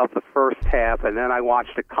 minutes of the first half, and then I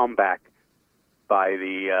watched a comeback by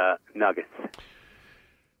the Nuggets.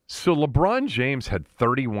 So LeBron James had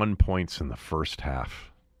 31 points in the first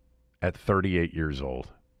half at 38 years old.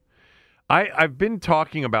 I've been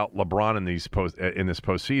talking about LeBron in this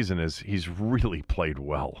postseason as he's really played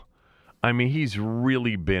well. I mean, he's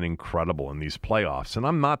really been incredible in these playoffs, and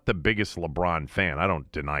I'm not the biggest LeBron fan. I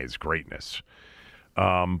don't deny his greatness.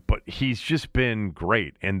 But he's just been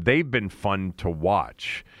great, and they've been fun to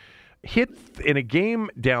watch. Hit in a game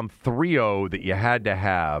down 3-0 that you had to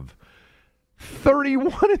have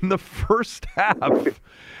 31 in the first half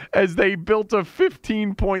as they built a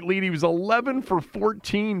 15-point lead. He was 11 for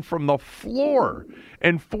 14 from the floor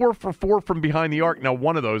and 4 for 4 from behind the arc. Now,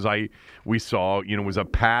 one of those we saw, was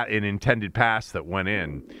an intended pass that went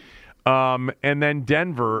in. And then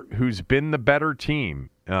Denver, who's been the better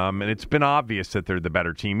team, and it's been obvious that they're the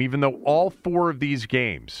better team, even though all 4 of these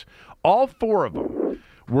games, all 4 of them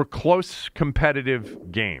were close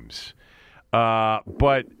competitive games.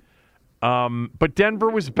 But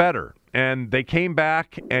Denver was better, and they came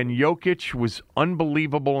back, and Jokic was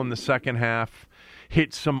unbelievable in the second half,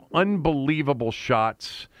 hit some unbelievable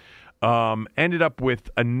shots, ended up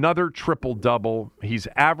with another triple-double. He's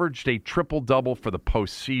averaged a triple-double for the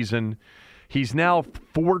postseason. He's now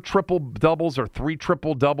 4 triple-doubles or 3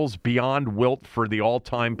 triple-doubles beyond Wilt for the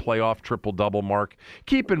all-time playoff triple-double mark.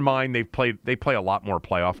 Keep in mind they play a lot more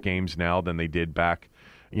playoff games now than they did back,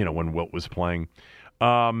 when Wilt was playing.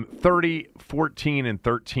 30, 14, and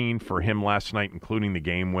 13 for him last night, including the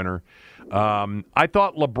game winner. I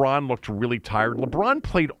thought LeBron looked really tired. LeBron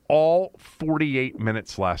played all 48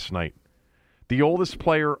 minutes last night. The oldest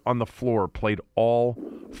player on the floor played all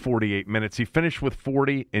 48 minutes. He finished with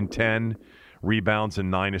 40 and 10 rebounds and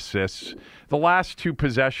 9 assists. The last 2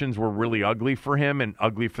 possessions were really ugly for him and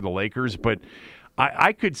ugly for the Lakers, but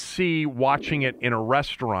I could see watching it in a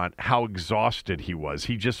restaurant how exhausted he was.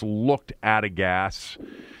 He just looked out of gas.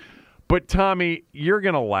 But, Tommy, you're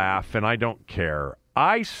going to laugh, and I don't care.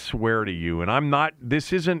 I swear to you, and I'm not,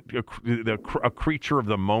 this isn't a creature of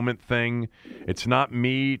the moment thing. It's not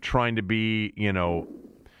me trying to be,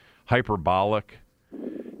 hyperbolic.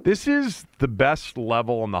 This is the best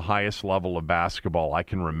level and the highest level of basketball I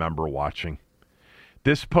can remember watching.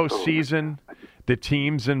 This postseason, the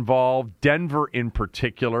teams involved, Denver in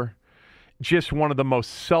particular, just one of the most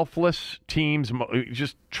selfless teams,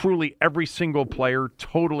 just truly every single player,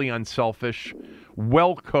 totally unselfish,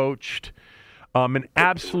 well-coached, an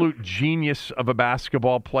absolute genius of a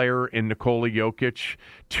basketball player in Nikola Jokic,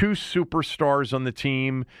 2 superstars on the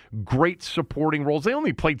team, great supporting roles. They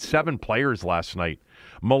only played 7 players last night.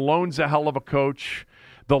 Malone's a hell of a coach.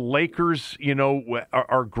 The Lakers,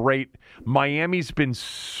 are great. Miami's been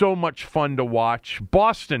so much fun to watch.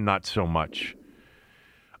 Boston, not so much.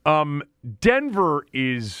 Denver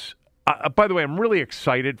is, by the way, I'm really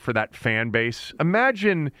excited for that fan base.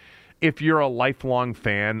 Imagine if you're a lifelong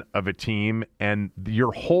fan of a team and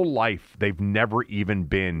your whole life they've never even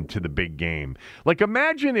been to the big game. Like,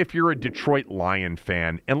 imagine if you're a Detroit Lion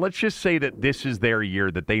fan and let's just say that this is their year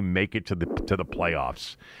that they make it to the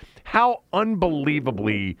playoffs. How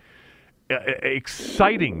unbelievably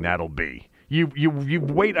exciting that'll be. You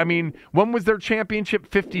wait. I mean, when was their championship?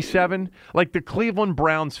 57? Like the Cleveland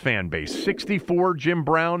Browns fan base, 64, Jim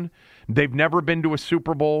Brown. They've never been to a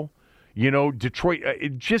Super Bowl. Detroit,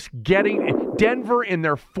 just getting Denver in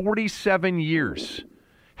their 47 years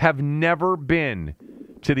have never been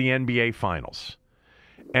to the NBA Finals.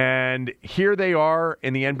 And here they are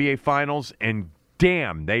in the NBA Finals, and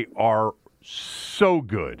damn, they are so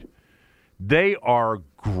good. They are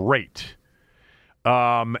great.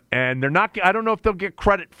 And they're not, I don't know if they'll get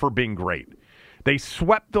credit for being great. They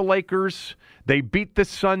swept the Lakers. They beat the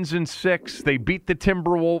Suns in 6. They beat the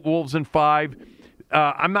Timberwolves in 5.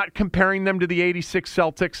 I'm not comparing them to the 86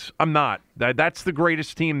 Celtics. I'm not. That's the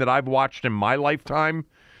greatest team that I've watched in my lifetime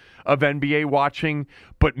of NBA watching.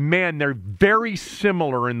 But, man, they're very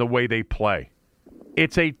similar in the way they play.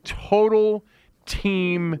 It's a total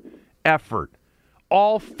team effort.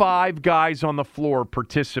 All 5 guys on the floor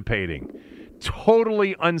participating.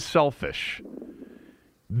 Totally unselfish.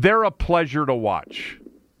 They're a pleasure to watch.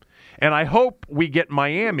 And I hope we get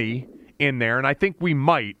Miami in there, and I think we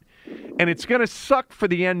might. And it's going to suck for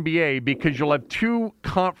the NBA because you'll have 2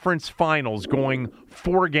 conference finals going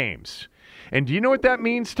 4 games. And do you know what that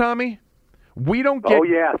means, Tommy? We don't get... Oh,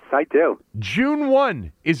 yes, I do. June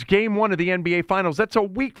 1 is game 1 of the NBA Finals. That's a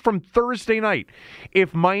week from Thursday night.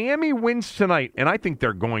 If Miami wins tonight, and I think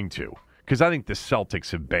they're going to, because I think the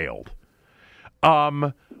Celtics have bailed,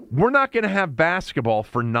 we're not going to have basketball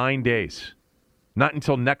for 9 days. Not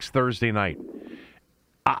until next Thursday night.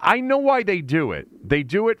 I know why they do it. They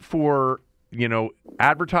do it for,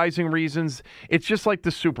 advertising reasons. It's just like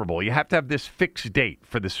the Super Bowl. You have to have this fixed date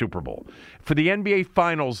for the Super Bowl. For the NBA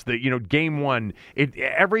Finals, game 1,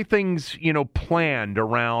 everything's, planned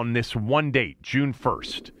around this one date, June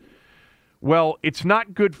 1st. Well, it's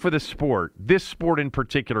not good for the sport, this sport in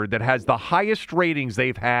particular, that has the highest ratings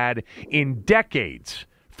they've had in decades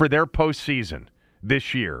for their postseason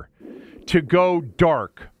this year, to go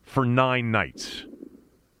dark for 9 nights.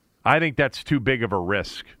 I think that's too big of a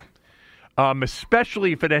risk,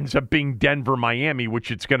 especially if it ends up being Denver-Miami,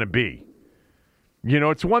 which it's going to be.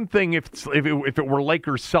 It's one thing if it were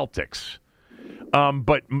Lakers-Celtics,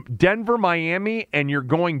 but Denver-Miami and you're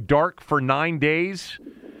going dark for 9 days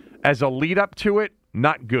as a lead-up to it,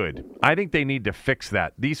 not good. I think they need to fix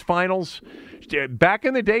that. These finals, back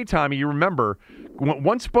in the day, Tommy, you remember,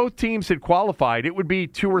 once both teams had qualified, it would be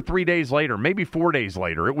 2 or 3 days later, maybe 4 days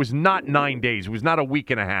later. It was not 9 days. It was not a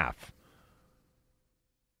week and a half.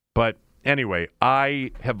 But anyway,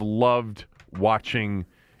 I have loved watching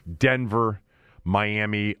Denver,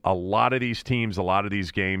 Miami, a lot of these teams, a lot of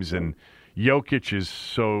these games, and Jokic is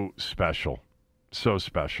so special. So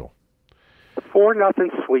special.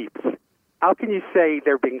 4-0 sweeps. How can you say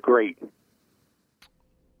they've been great?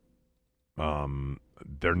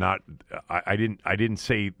 They're not. I didn't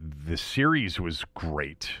say the series was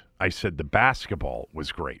great. I said the basketball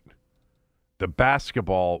was great. The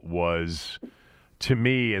basketball was, to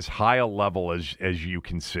me, as high a level as you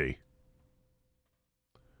can see.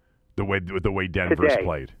 The way Denver's today,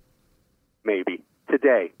 played. Maybe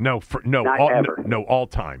today. No, all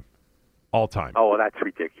time. All time. Oh, well, that's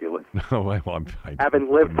ridiculous. I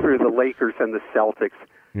having lived through the Lakers and the Celtics,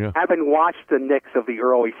 having watched the Knicks of the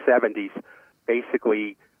early 70s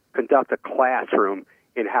basically conduct a classroom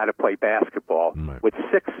in how to play basketball with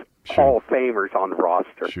 6 Hall of Famers on the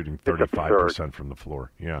roster. Shooting 35% from the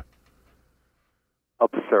floor. Yeah.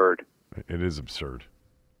 Absurd. It is absurd.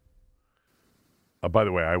 By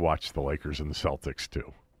the way, I watched the Lakers and the Celtics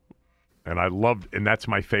too. And that's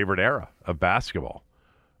my favorite era of basketball.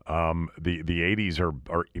 The 80s are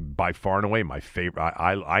by far and away my favorite.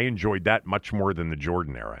 I enjoyed that much more than the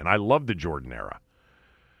Jordan era. And I love the Jordan era.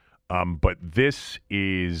 But this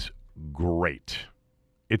is great.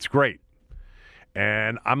 It's great.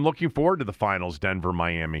 And I'm looking forward to the finals, Denver,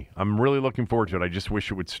 Miami. I'm really looking forward to it. I just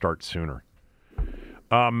wish it would start sooner.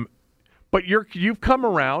 But you've come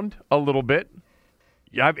around a little bit.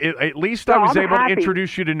 At least I was able to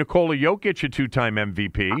introduce you to Nikola Jokic, a two-time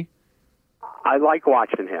MVP. I like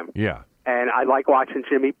watching him. Yeah. And I like watching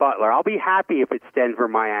Jimmy Butler. I'll be happy if it's Denver,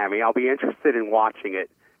 Miami. I'll be interested in watching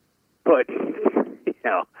it. But,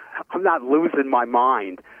 I'm not losing my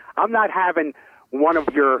mind. I'm not having one of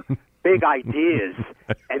your big ideas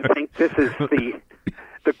and think this is the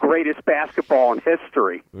greatest basketball in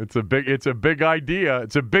history. It's a big idea.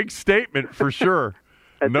 It's a big statement for sure.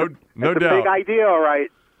 No doubt. It's a big idea, all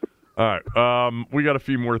right. All right. We got a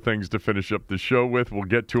few more things to finish up the show with. We'll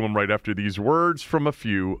get to them right after these words from a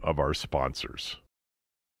few of our sponsors.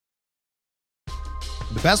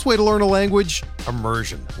 The best way to learn a language?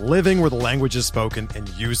 Immersion. Living where the language is spoken and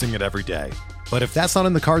using it every day. But if that's not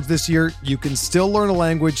in the cards this year, you can still learn a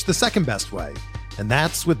language the second best way, and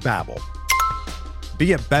that's with Babbel.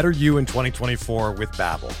 Be a better you in 2024 with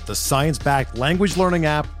Babbel, the science-backed language learning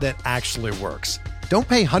app that actually works. Don't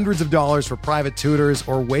pay hundreds of dollars for private tutors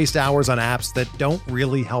or waste hours on apps that don't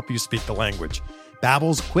really help you speak the language.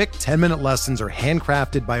 Babbel's quick 10-minute lessons are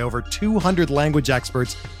handcrafted by over 200 language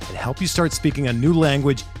experts and help you start speaking a new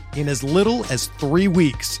language in as little as 3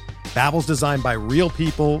 weeks. Babbel's designed by real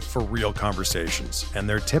people for real conversations, and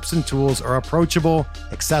their tips and tools are approachable,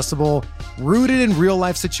 accessible, rooted in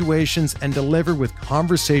real-life situations, and delivered with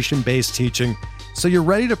conversation-based teaching, so you're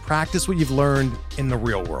ready to practice what you've learned in the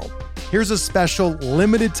real world. Here's a special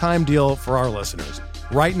limited-time deal for our listeners.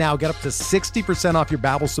 Right now, get up to 60% off your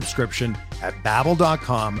Babbel subscription at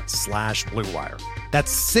babbel.com/Blue Wire.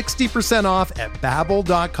 That's 60% off at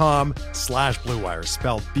babbel.com/Blue Wire,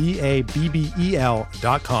 spelled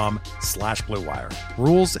BABBEL.com/Blue Wire.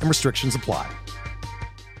 Rules and restrictions apply.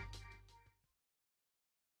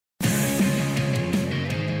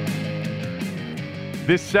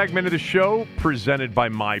 This segment of the show presented by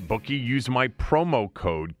MyBookie. Use my promo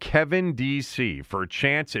code KevinDC for a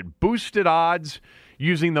chance at boosted odds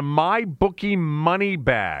using the MyBookie money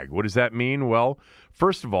bag. What does that mean? Well,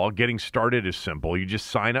 first of all, getting started is simple. You just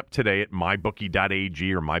sign up today at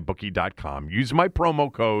mybookie.ag or mybookie.com. Use my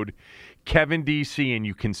promo code KevinDC and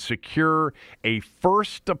you can secure a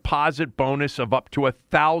first deposit bonus of up to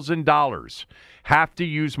 $1,000. Have to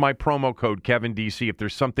use my promo code KevinDC. If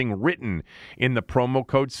there's something written in the promo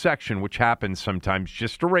code section, which happens sometimes,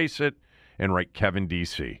 just erase it and write Kevin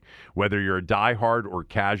DC. Whether you're a diehard or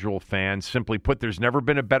casual fan, simply put, there's never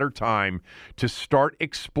been a better time to start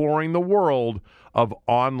exploring the world of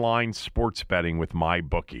online sports betting with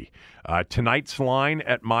MyBookie. Tonight's line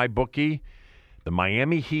at MyBookie, the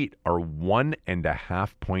Miami Heat are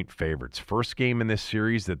 1.5-point favorites. First game in this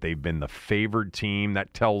series that they've been the favored team.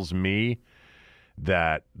 That tells me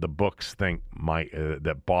that the books think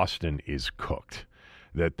that Boston is cooked,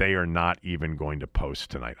 that they are not even going to post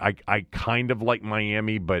tonight. I kind of like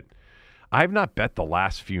Miami, but I have not bet the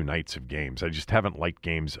last few nights of games. I just haven't liked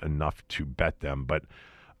games enough to bet them, but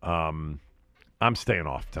I'm staying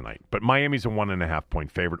off tonight. But Miami's a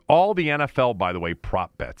 1.5-point favorite. All the NFL, by the way,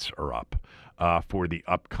 prop bets are up for the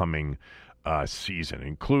upcoming season,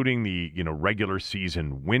 including the regular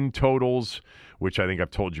season win totals, which I think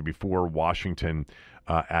I've told you before. Washington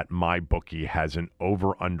at MyBookie has an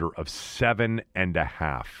over-under of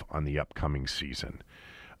 7.5 on the upcoming season.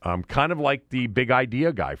 Kind of like the big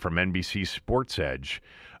idea guy from NBC Sports Edge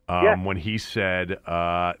when he said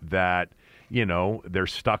that they're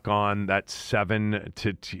stuck on that 7 that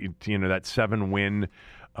 7-win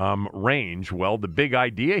range. Well, the big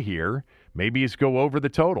idea here maybe is go over the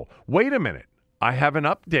total. Wait a minute. I have an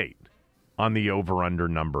update on the over-under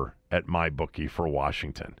number at MyBookie for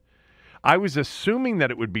Washington. I was assuming that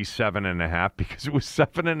it would be 7.5 because it was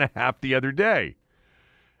 7.5 the other day.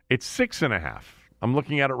 It's 6.5. I'm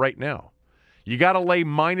looking at it right now. You got to lay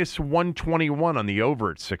minus 121 on the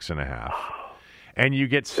over at 6.5. And you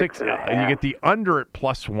get you get the under at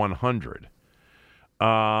plus 100.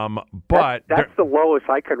 But that's the lowest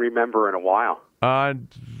I can remember in a while.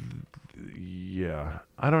 Yeah,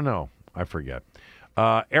 I don't know. I forget.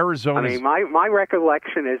 Arizona. I mean, my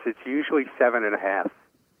recollection is it's usually 7.5.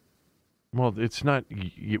 Well, it's not.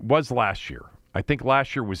 It was last year. I think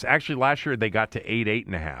last year they got to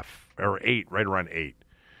 8.5, or 8, right around 8.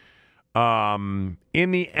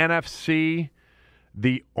 In the NFC,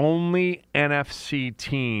 the only NFC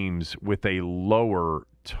teams with a lower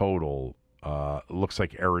total looks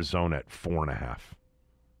like Arizona at 4.5.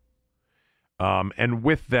 And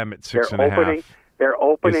with them at 6.5, they're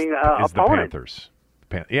opening is the Panthers.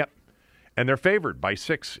 Yep, and they're favored by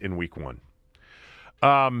 6 in Week 1.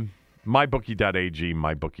 MyBookie.ag,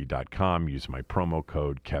 MyBookie.com. Use my promo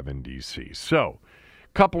code KevinDC. So,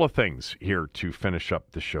 couple of things here to finish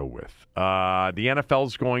up the show with. The NFL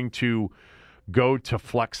is going to go to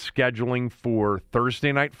flex scheduling for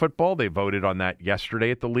Thursday night football. They voted on that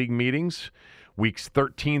yesterday at the league meetings. Weeks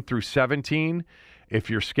 13 through 17. If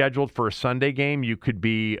you're scheduled for a Sunday game, you could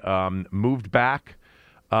be moved back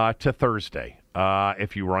to Thursday.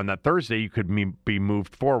 If you were on that Thursday, you could be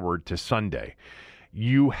moved forward to Sunday.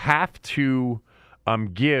 You have to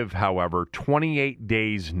give, however, 28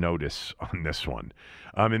 days notice on this one.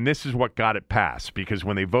 And this is what got it passed, because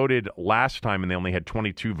when they voted last time and they only had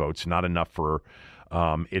 22 votes, not enough for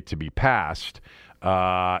it to be passed,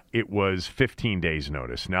 it was 15 days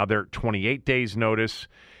notice. Now they're at 28 days notice.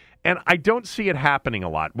 And I don't see it happening a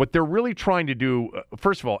lot. What they're really trying to do,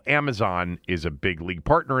 first of all, Amazon is a big league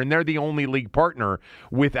partner, and they're the only league partner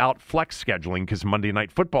without flex scheduling, because Monday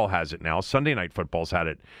Night Football has it now. Sunday Night Football's had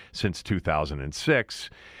it since 2006,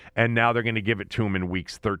 and now they're going to give it to them in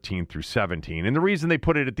weeks 13 through 17. And the reason they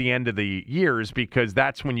put it at the end of the year is because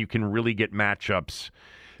that's when you can really get matchups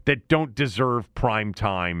that don't deserve prime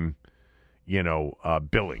time,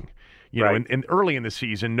 billing. You know, and early in the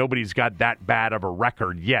season, nobody's got that bad of a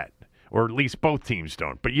record yet, or at least both teams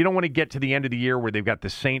don't. But you don't want to get to the end of the year where they've got the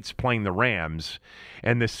Saints playing the Rams,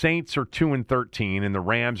 and the Saints are 2-13, and the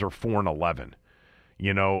Rams are 4-11.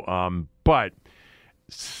 But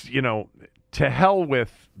to hell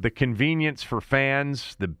with the convenience for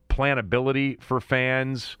fans, the planability for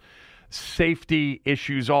fans, safety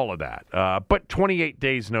issues, all of that. But 28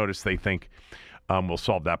 days notice, they think, will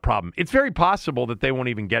solve that problem. It's very possible that they won't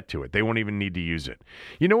even get to it. They won't even need to use it.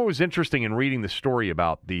 You know what was interesting in reading the story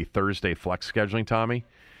about the Thursday flex scheduling, Tommy,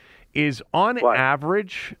 is on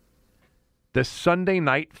average, the Sunday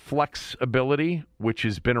night flexibility, which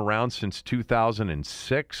has been around since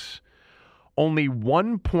 2006, only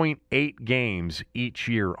 1.8 games each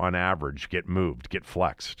year on average get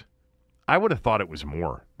flexed. I would have thought it was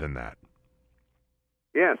more than that.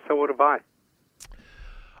 Yeah, so would have I.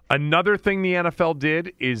 Another thing the NFL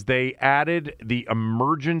did is they added the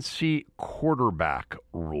emergency quarterback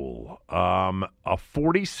rule. A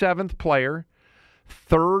 47th player,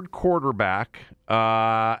 third quarterback,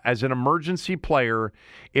 as an emergency player,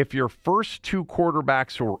 if your first two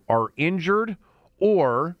quarterbacks are injured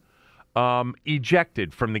or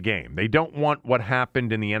ejected from the game. They don't want what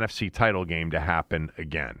happened in the NFC title game to happen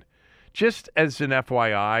again. Just as an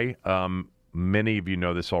FYI, many of you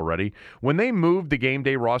know this already. When they moved the game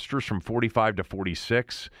day rosters from 45 to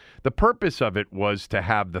 46, the purpose of it was to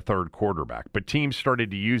have the third quarterback. But teams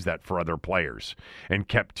started to use that for other players and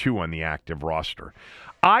kept two on the active roster.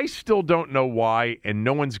 I still don't know why, and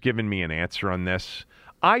no one's given me an answer on this.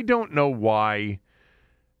 I don't know why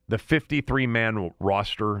the 53-man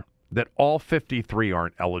roster, that all 53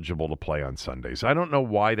 aren't eligible to play on Sundays. I don't know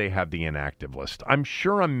why they have the inactive list. I'm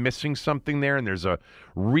sure I'm missing something there, and there's a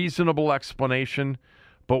reasonable explanation,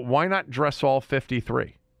 but why not dress all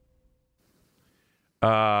 53?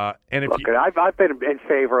 I've been in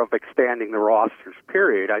favor of expanding the rosters,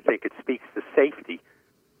 period. I think it speaks to safety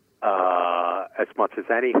as much as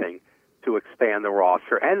anything to expand the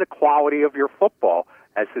roster and the quality of your football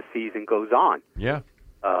as the season goes on. Yeah.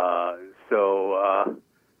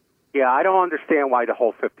 Yeah, I don't understand why the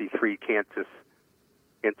whole 53 can't just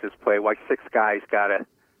play. Why 6 guys got to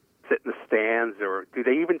sit in the stands, or do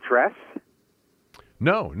they even dress?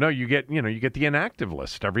 No, you get the inactive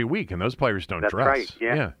list every week, and those players don't dress. That's right.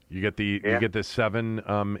 Yeah. You get the 7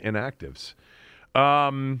 inactives.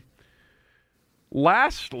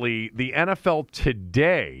 Lastly, the NFL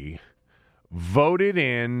today voted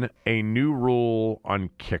in a new rule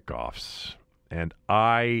on kickoffs. And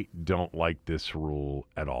I don't like this rule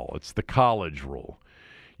at all. It's the college rule.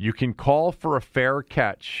 You can call for a fair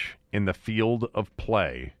catch in the field of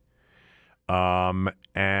play, and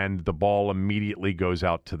the ball immediately goes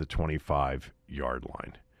out to the 25-yard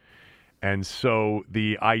line. And so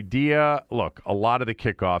the idea, look, a lot of the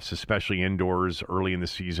kickoffs, especially indoors early in the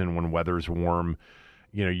season when weather's warm,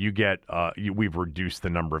 you get we've reduced the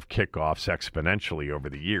number of kickoffs exponentially over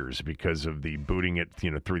the years because of the booting it,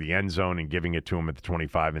 through the end zone and giving it to them at the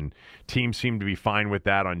 25. And teams seem to be fine with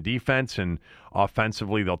that on defense, and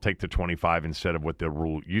offensively they'll take the 25 instead of what the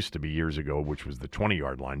rule used to be years ago, which was the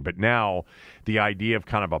 20-yard line. But now the idea of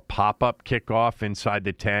kind of a pop-up kickoff inside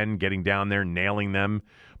the 10, getting down there, nailing them,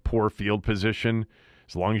 poor field position,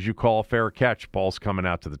 as long as you call a fair catch, ball's coming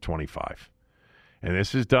out to the 25. And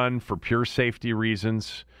this is done for pure safety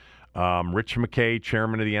reasons. Rich McKay,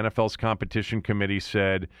 chairman of the NFL's competition committee,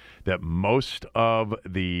 said that most of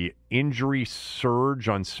the injury surge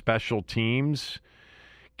on special teams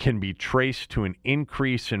can be traced to an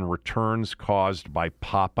increase in returns caused by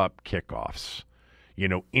pop-up kickoffs,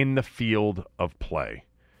 in the field of play.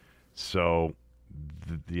 So,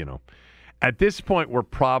 at this point, we're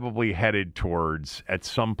probably headed towards, at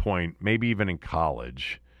some point, maybe even in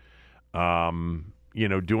college,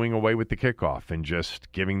 doing away with the kickoff and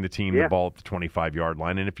just giving the team the ball at the 25-yard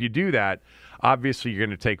line. And if you do that, obviously you're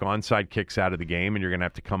going to take onside kicks out of the game, and you're going to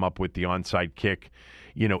have to come up with the onside kick,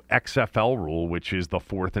 XFL rule, which is the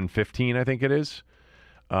 4th and 15, I think it is.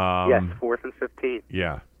 Yes, 4th and 15.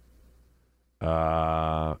 Yeah.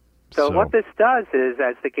 So what this does is,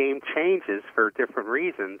 as the game changes for different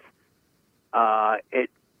reasons, it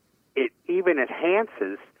even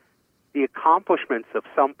enhances the accomplishments of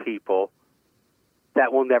some people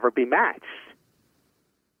that will never be matched.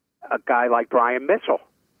 A guy like Brian Mitchell.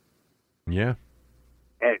 Yeah.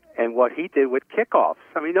 And what he did with kickoffs.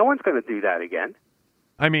 I mean, no one's going to do that again.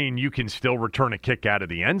 I mean, you can still return a kick out of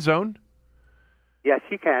the end zone. Yes,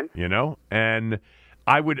 you can. And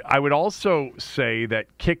I would also say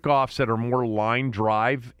that kickoffs that are more line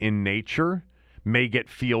drive in nature may get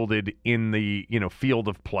fielded in the, field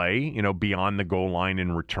of play, beyond the goal line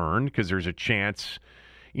in return, because there's a chance,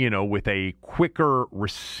 with a quicker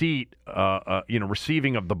receiving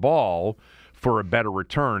of the ball for a better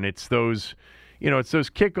return. It's those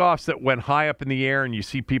kickoffs that went high up in the air and you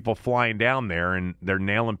see people flying down there and they're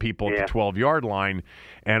nailing people at the 12-yard line.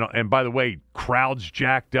 And by the way, crowds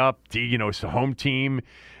jacked up, it's a home team.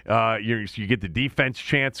 You get the defense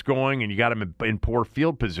chance going and you got them in poor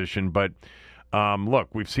field position. But look,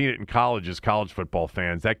 we've seen it in college as college football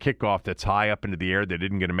fans. That kickoff that's high up into the air that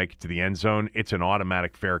isn't going to make it to the end zone, it's an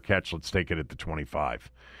automatic fair catch. Let's take it at the 25.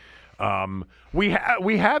 We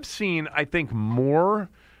have seen, I think, more.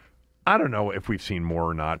 I don't know if we've seen more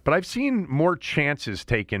or not, but I've seen more chances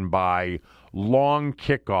taken by long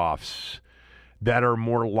kickoffs that are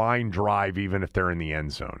more line drive, even if they're in the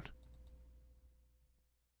end zone.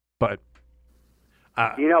 But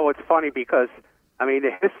it's funny because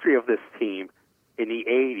the history of this team in the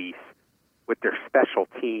 80s with their special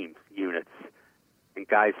teams units and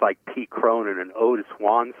guys like Pete Cronin and Otis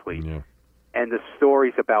Wansley, and the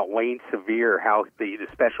stories about Wayne Sevier, how the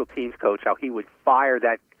special teams coach, how he would fire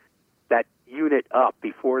that unit up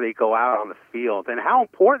before they go out on the field, and how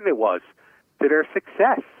important it was to their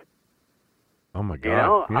success. Oh my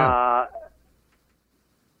God! If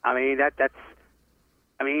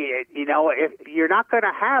you're not going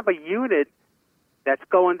to have a unit that's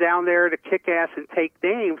going down there to kick ass and take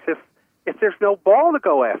names if there's no ball to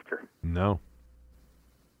go after. No.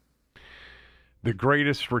 The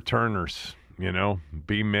greatest returners,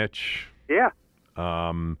 B. Mitch. Yeah.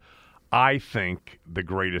 I think the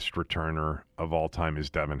greatest returner of all time is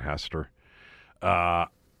Devin Hester. But,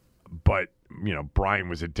 Brian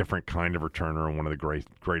was a different kind of returner and one of the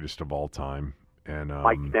greatest of all time. And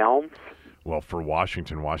Mike Nelms. Well, for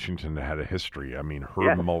Washington had a history. Herb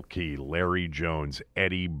Mulkey, Larry Jones,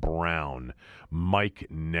 Eddie Brown, Mike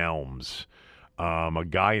Nelms. A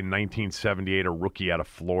guy in 1978, a rookie out of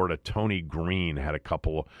Florida, Tony Green, had a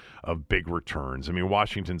couple of big returns.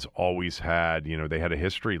 Washington's always had, they had a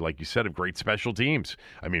history, like you said, of great special teams.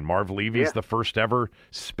 Marv Levy's the first ever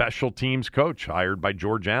special teams coach hired by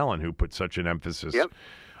George Allen, who put such an emphasis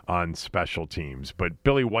on special teams. But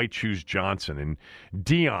Billy White Shoes Johnson and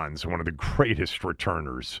Dion's one of the greatest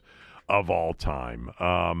returners of all time.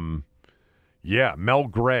 Mel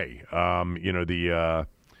Gray, the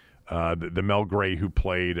Mel Gray who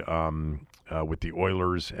played with the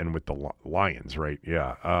Oilers and with the Lions, right?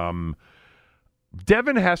 Yeah.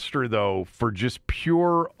 Devin Hester, though, for just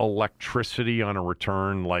pure electricity on a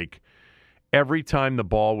return, like every time the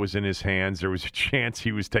ball was in his hands, there was a chance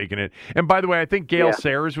he was taking it. And by the way, I think Gale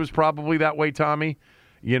Sayers was probably that way, Tommy.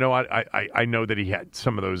 I know that he had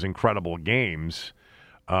some of those incredible games.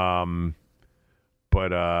 Those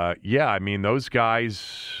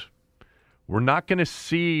guys, we're not going to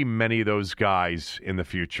see many of those guys in the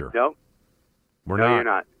future. No. We're no, not. You're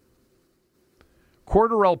not.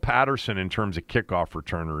 Cordarrelle Patterson, in terms of kickoff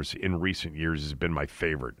returners in recent years, has been my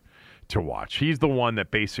favorite to watch. He's the one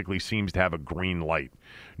that basically seems to have a green light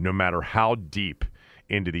no matter how deep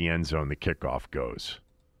into the end zone the kickoff goes.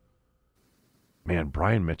 Man,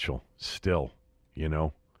 Brian Mitchell, still,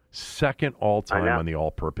 second all-time on the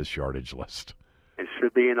all-purpose yardage list. It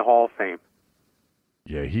should be in the Hall of Fame.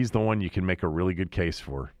 Yeah, he's the one you can make a really good case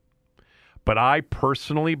for. But I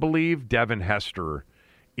personally believe Devin Hester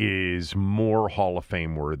is more Hall of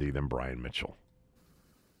Fame worthy than Brian Mitchell.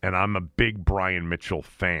 And I'm a big Brian Mitchell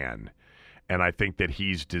fan, and I think that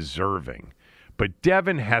he's deserving. But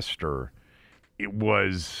Devin Hester,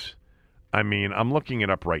 I'm looking it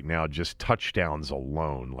up right now, just touchdowns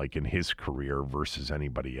alone, like in his career versus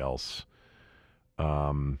anybody else.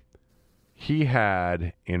 He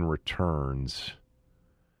had in returns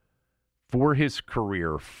for his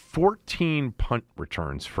career 14 punt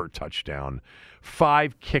returns for a touchdown,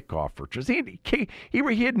 5 kickoff returns.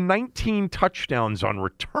 He had 19 touchdowns on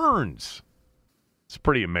returns. It's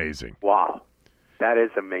pretty amazing. Wow. That is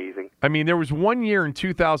amazing. I mean, there was one year in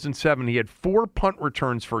 2007 he had 4 punt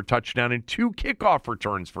returns for a touchdown and 2 kickoff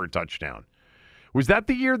returns for a touchdown. Was that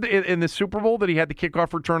the year in the Super Bowl that he had the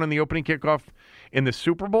kickoff return on the opening kickoff in the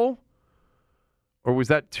Super Bowl? Or was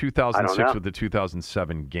that 2006 with the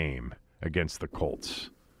 2007 game against the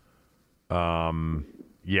Colts?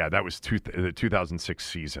 Yeah, that was the 2006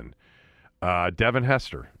 season. Devin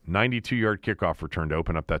Hester, 92-yard kickoff return to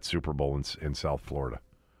open up that Super Bowl in South Florida.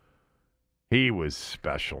 He was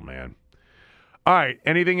special, man. All right,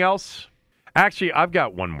 anything else? Actually, I've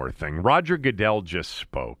got one more thing. Roger Goodell just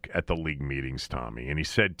spoke at the league meetings, Tommy, and he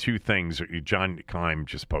said 2 things. John Keim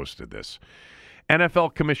just posted this.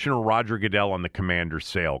 NFL Commissioner Roger Goodell on the Commander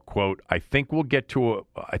sale, quote, I think we'll get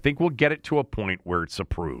it to a point where it's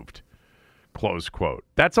approved, close quote.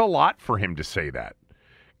 That's a lot for him to say that.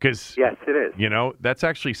 Because, yes, it is. That's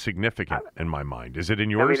actually significant in my mind. Is it in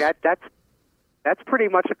yours? I mean, that's pretty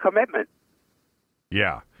much a commitment.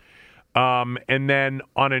 Yeah. And then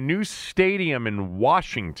on a new stadium in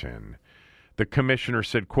Washington, the commissioner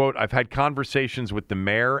said, quote, I've had conversations with the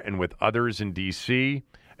mayor and with others in D.C.,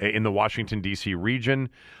 in the Washington, D.C. region.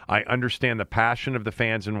 I understand the passion of the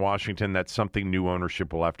fans in Washington. That's something new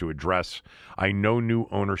ownership will have to address. I know new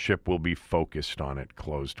ownership will be focused on it,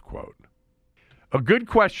 closed quote. A good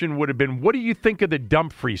question would have been, what do you think of the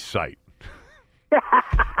Dumfries site? All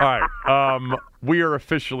right. We are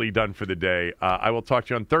officially done for the day. I will talk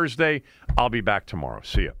to you on Thursday. I'll be back tomorrow.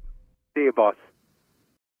 See you. See you, boss.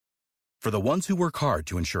 For the ones who work hard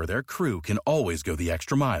to ensure their crew can always go the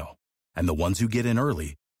extra mile, and the ones who get in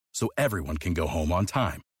early so everyone can go home on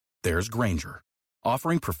time, there's Grainger,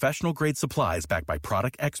 offering professional-grade supplies backed by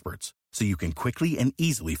product experts so you can quickly and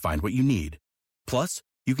easily find what you need. Plus,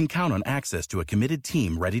 you can count on access to a committed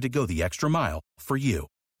team ready to go the extra mile for you.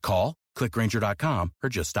 Call, click Grainger.com, or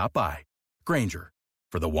just stop by. Grainger,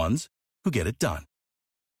 for the ones who get it done.